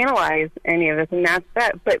analyze any of this. And that's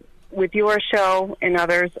that. But with your show and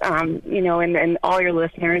others, and all your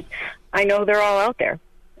listeners, I know they're all out there.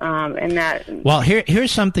 And that. Well,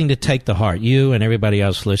 here's something to take to heart, you and everybody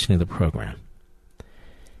else listening to the program.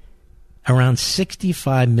 Around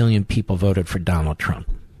 65 million people voted for Donald Trump.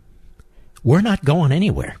 We're not going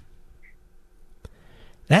anywhere.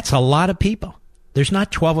 That's a lot of people. There's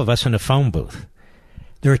not 12 of us in a phone booth.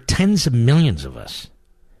 There are tens of millions of us.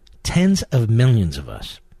 Tens of millions of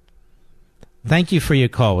us. Thank you for your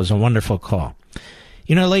call. It was a wonderful call.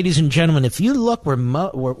 You know, ladies and gentlemen, if you look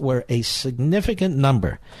where a significant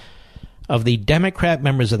number of the Democrat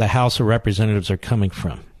members of the House of Representatives are coming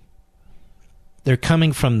from, they're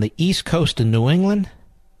coming from the East Coast in New England,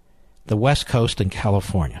 the West Coast in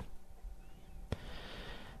California.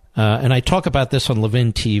 And I talk about this on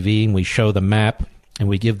Levin TV, and we show the map, and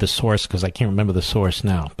we give the source, because I can't remember the source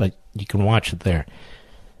now, but you can watch it there.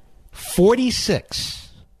 46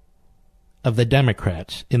 of the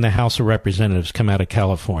Democrats in the House of Representatives come out of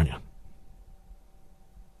California.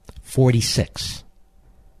 46.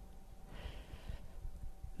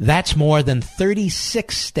 That's more than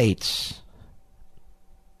 36 states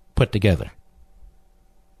put together.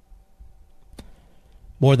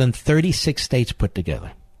 More than 36 states put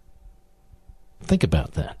together. Think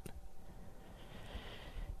about that.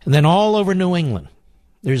 And then all over New England,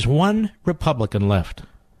 there's one Republican left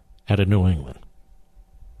out of New England.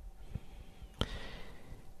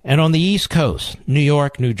 And on the East Coast, New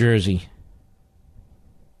York, New Jersey,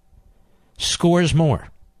 scores more.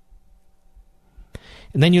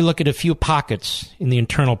 And then you look at a few pockets in the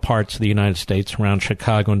internal parts of the United States, around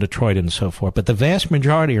Chicago and Detroit and so forth, but the vast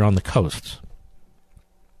majority are on the coasts.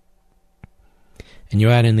 And you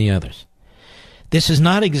add in the others. This is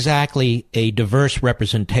not exactly a diverse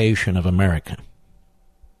representation of America.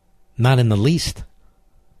 Not in the least.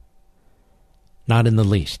 Not in the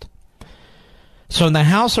least. So in the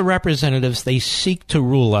House of Representatives, they seek to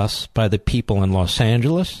rule us by the people in Los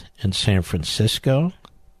Angeles and San Francisco.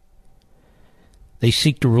 They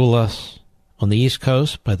seek to rule us on the East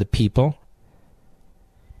Coast by the people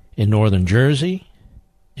in northern Jersey,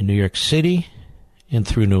 in New York City, and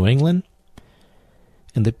through New England.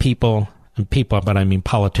 And the people, but I mean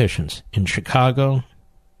politicians, in Chicago,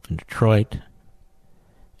 in Detroit,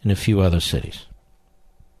 and a few other cities.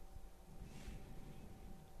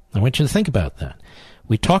 I want you to think about that.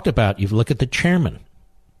 We talked about, you look at the chairman,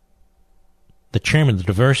 the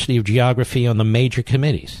diversity of geography on the major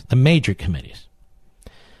committees.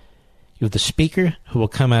 You have the speaker, who will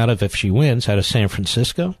come out of, if she wins, out of San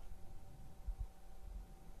Francisco.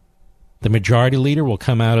 The majority leader will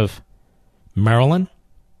come out of Maryland,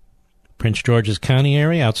 Prince George's County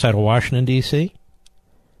area, outside of Washington, D.C.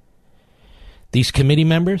 These committee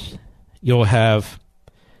members, you'll have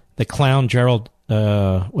the clown Gerald,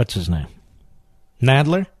 what's his name?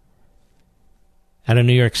 Nadler, out of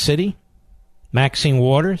New York City. Maxine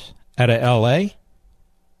Waters, out of L.A.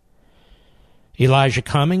 Elijah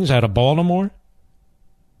Cummings, out of Baltimore.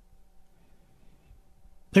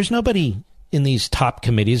 There's nobody in these top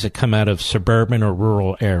committees that come out of suburban or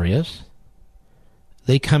rural areas.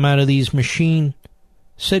 They come out of these machine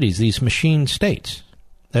cities, these machine states,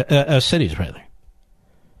 cities rather.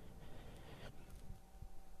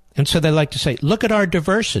 And so they like to say, look at our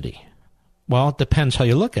diversity. Well, it depends how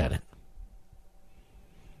you look at it.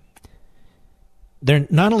 They're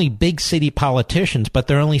not only big city politicians, but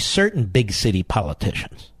they're only certain big city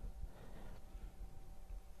politicians.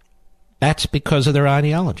 That's because of their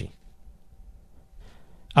ideology.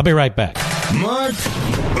 I'll be right back. Mark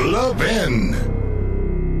Levin.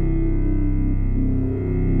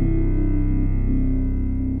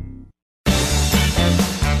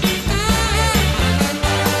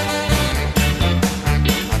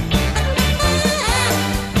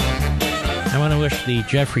 Wish the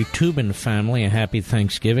Jeffrey Toobin family a happy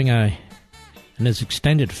Thanksgiving. And his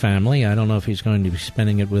extended family. I don't know if he's going to be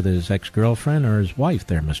spending it with his ex-girlfriend or his wife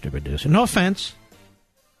there, Mr. Producer. No offense.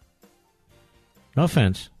 No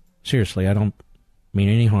offense. Seriously, I don't mean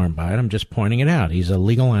any harm by it. I'm just pointing it out. He's a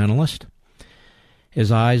legal analyst.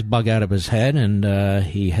 His eyes bug out of his head, and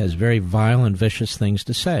he has very vile and vicious things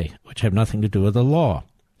to say, which have nothing to do with the law.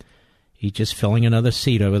 He's just filling another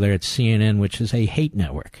seat over there at CNN, which is a hate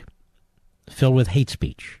network, filled with hate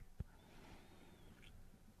speech.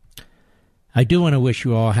 I do want to wish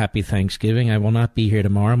you all happy Thanksgiving. I will not be here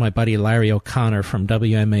tomorrow. My buddy Larry O'Connor from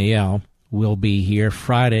WMAL will be here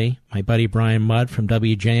Friday. My buddy Brian Mudd from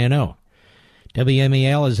WJNO.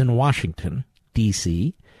 WMAL is in Washington,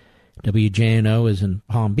 D.C. WJNO is in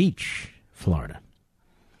Palm Beach, Florida.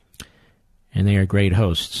 And they are great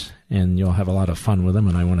hosts, and you'll have a lot of fun with them,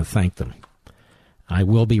 and I want to thank them. I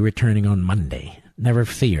will be returning on Monday. Never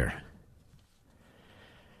fear.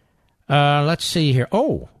 Let's see here.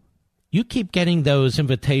 Oh, You keep getting those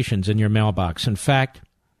invitations in your mailbox. In fact,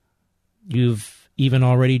 you've even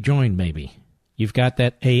already joined, maybe. You've got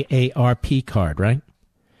that AARP card, right?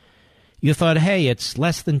 You thought, hey, it's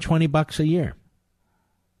less than $20 a year.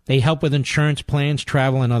 They help with insurance plans,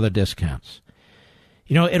 travel, and other discounts.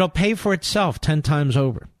 You know, it'll pay for itself 10 times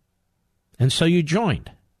over. And so you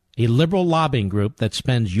joined a liberal lobbying group that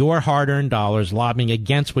spends your hard-earned dollars lobbying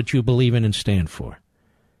against what you believe in and stand for.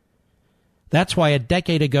 That's why a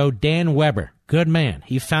decade ago, Dan Weber, good man,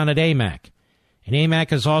 he founded AMAC. And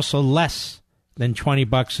AMAC is also less than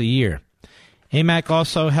 $20 a year. AMAC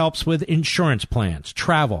also helps with insurance plans,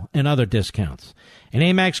 travel, and other discounts. And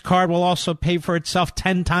AMAC's card will also pay for itself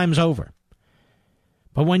 10 times over.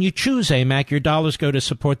 But when you choose AMAC, your dollars go to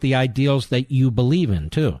support the ideals that you believe in,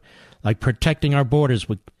 too, like protecting our borders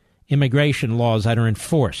with immigration laws that are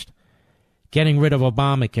enforced, getting rid of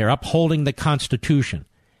Obamacare, upholding the Constitution.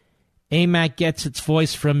 AMAC gets its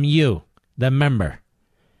voice from you, the member.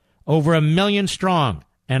 Over 1 million strong,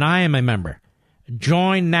 and I am a member.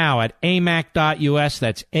 Join now at amac.us.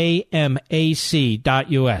 That's amac.us.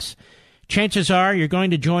 Chances are you're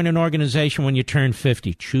going to join an organization when you turn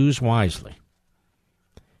 50. Choose wisely.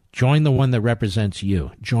 Join the one that represents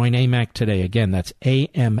you. Join AMAC today. Again, that's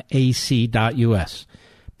amac.us.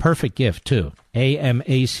 Perfect gift, too.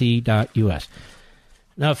 amac.us.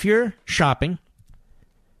 Now, if you're shopping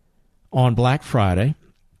on Black Friday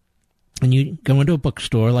and you go into a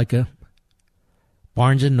bookstore like a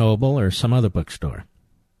Barnes & Noble or some other bookstore,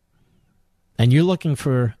 and you're looking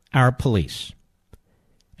for Our Police,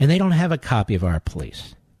 and they don't have a copy of Our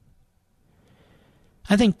Police,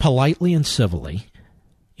 I think politely and civilly,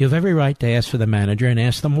 you have every right to ask for the manager and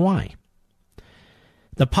ask them why.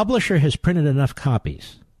 The publisher has printed enough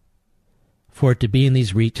copies for it to be in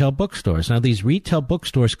these retail bookstores. Now, these retail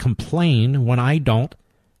bookstores complain when I don't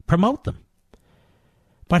promote them.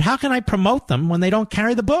 But how can I promote them when they don't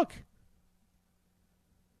carry the book?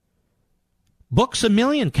 Books A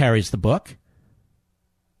Million carries the book.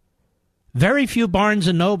 Very few Barnes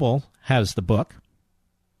 & Noble has the book.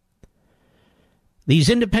 These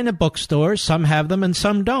independent bookstores, some have them and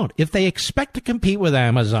some don't. If they expect to compete with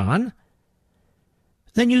Amazon,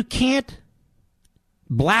 then you can't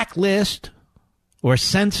blacklist or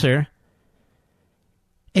censor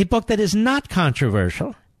a book that is not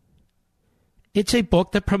controversial. It's a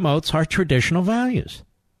book that promotes our traditional values.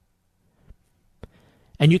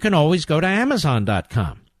 And you can always go to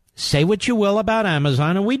Amazon.com. Say what you will about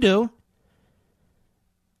Amazon, and we do.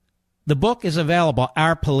 The book is available,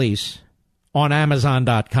 Our Police, on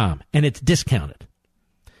Amazon.com, and it's discounted.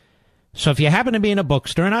 So if you happen to be in a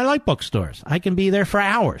bookstore, and I like bookstores, I can be there for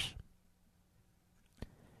hours.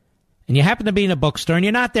 And you happen to be in a bookstore, and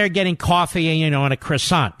you're not there getting coffee, and a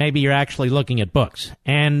croissant. Maybe you're actually looking at books.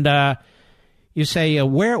 And you say,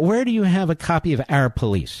 where do you have a copy of Our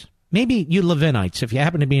Police? Maybe you Levinites, if you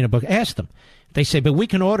happen to be in a book, ask them. They say, but we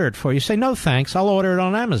can order it for you. Say, no, thanks. I'll order it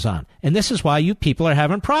on Amazon. And this is why you people are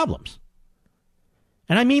having problems.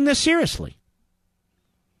 And I mean this seriously.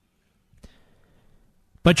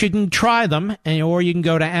 But you can try them, or you can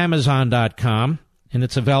go to Amazon.com, and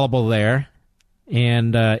it's available there.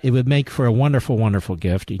 And it would make for a wonderful, wonderful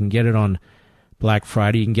gift. You can get it on Black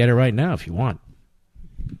Friday. You can get it right now if you want.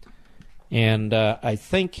 And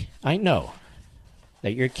I know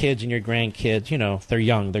that your kids and your grandkids, they're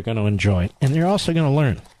young, they're going to enjoy it. And they're also going to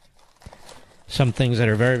learn some things that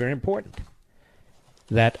are very, very important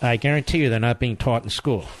that I guarantee you they're not being taught in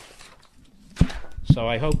school. So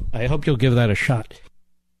I hope you'll give that a shot.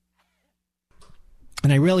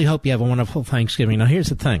 And I really hope you have a wonderful Thanksgiving. Now, here's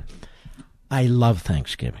the thing. I love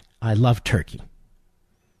Thanksgiving. I love turkey.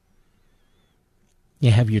 You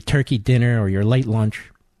have your turkey dinner or your late lunch.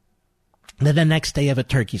 Then the next day you have a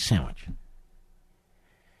turkey sandwich.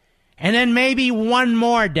 And then maybe one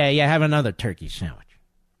more day you have another turkey sandwich.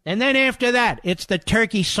 And then after that, it's the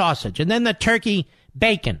turkey sausage. And then the turkey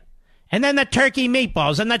bacon. And then the turkey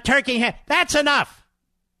meatballs. And the turkey ham. That's enough.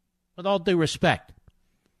 With all due respect.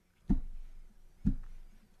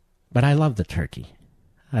 But I love the turkey.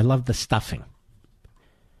 I love the stuffing.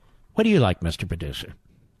 What do you like, Mr. Producer?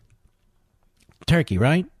 Turkey,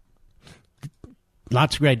 right?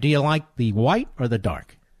 Lots of great. Do you like the white or the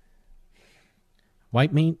dark?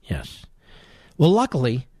 White meat? Yes. Well,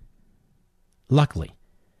 luckily,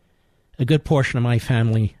 a good portion of my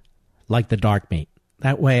family like the dark meat.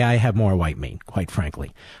 That way I have more white meat, quite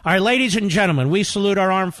frankly. All right, ladies and gentlemen, we salute our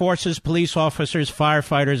armed forces, police officers,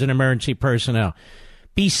 firefighters, and emergency personnel.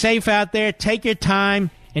 Be safe out there. Take your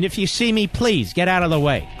time. And if you see me, please get out of the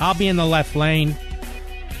way. I'll be in the left lane,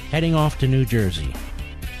 heading off to New Jersey.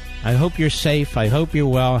 I hope you're safe. I hope you're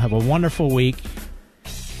well. Have a wonderful week.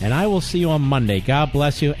 And I will see you on Monday. God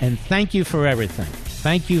bless you, and thank you for everything.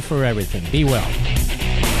 Thank you for everything. Be well.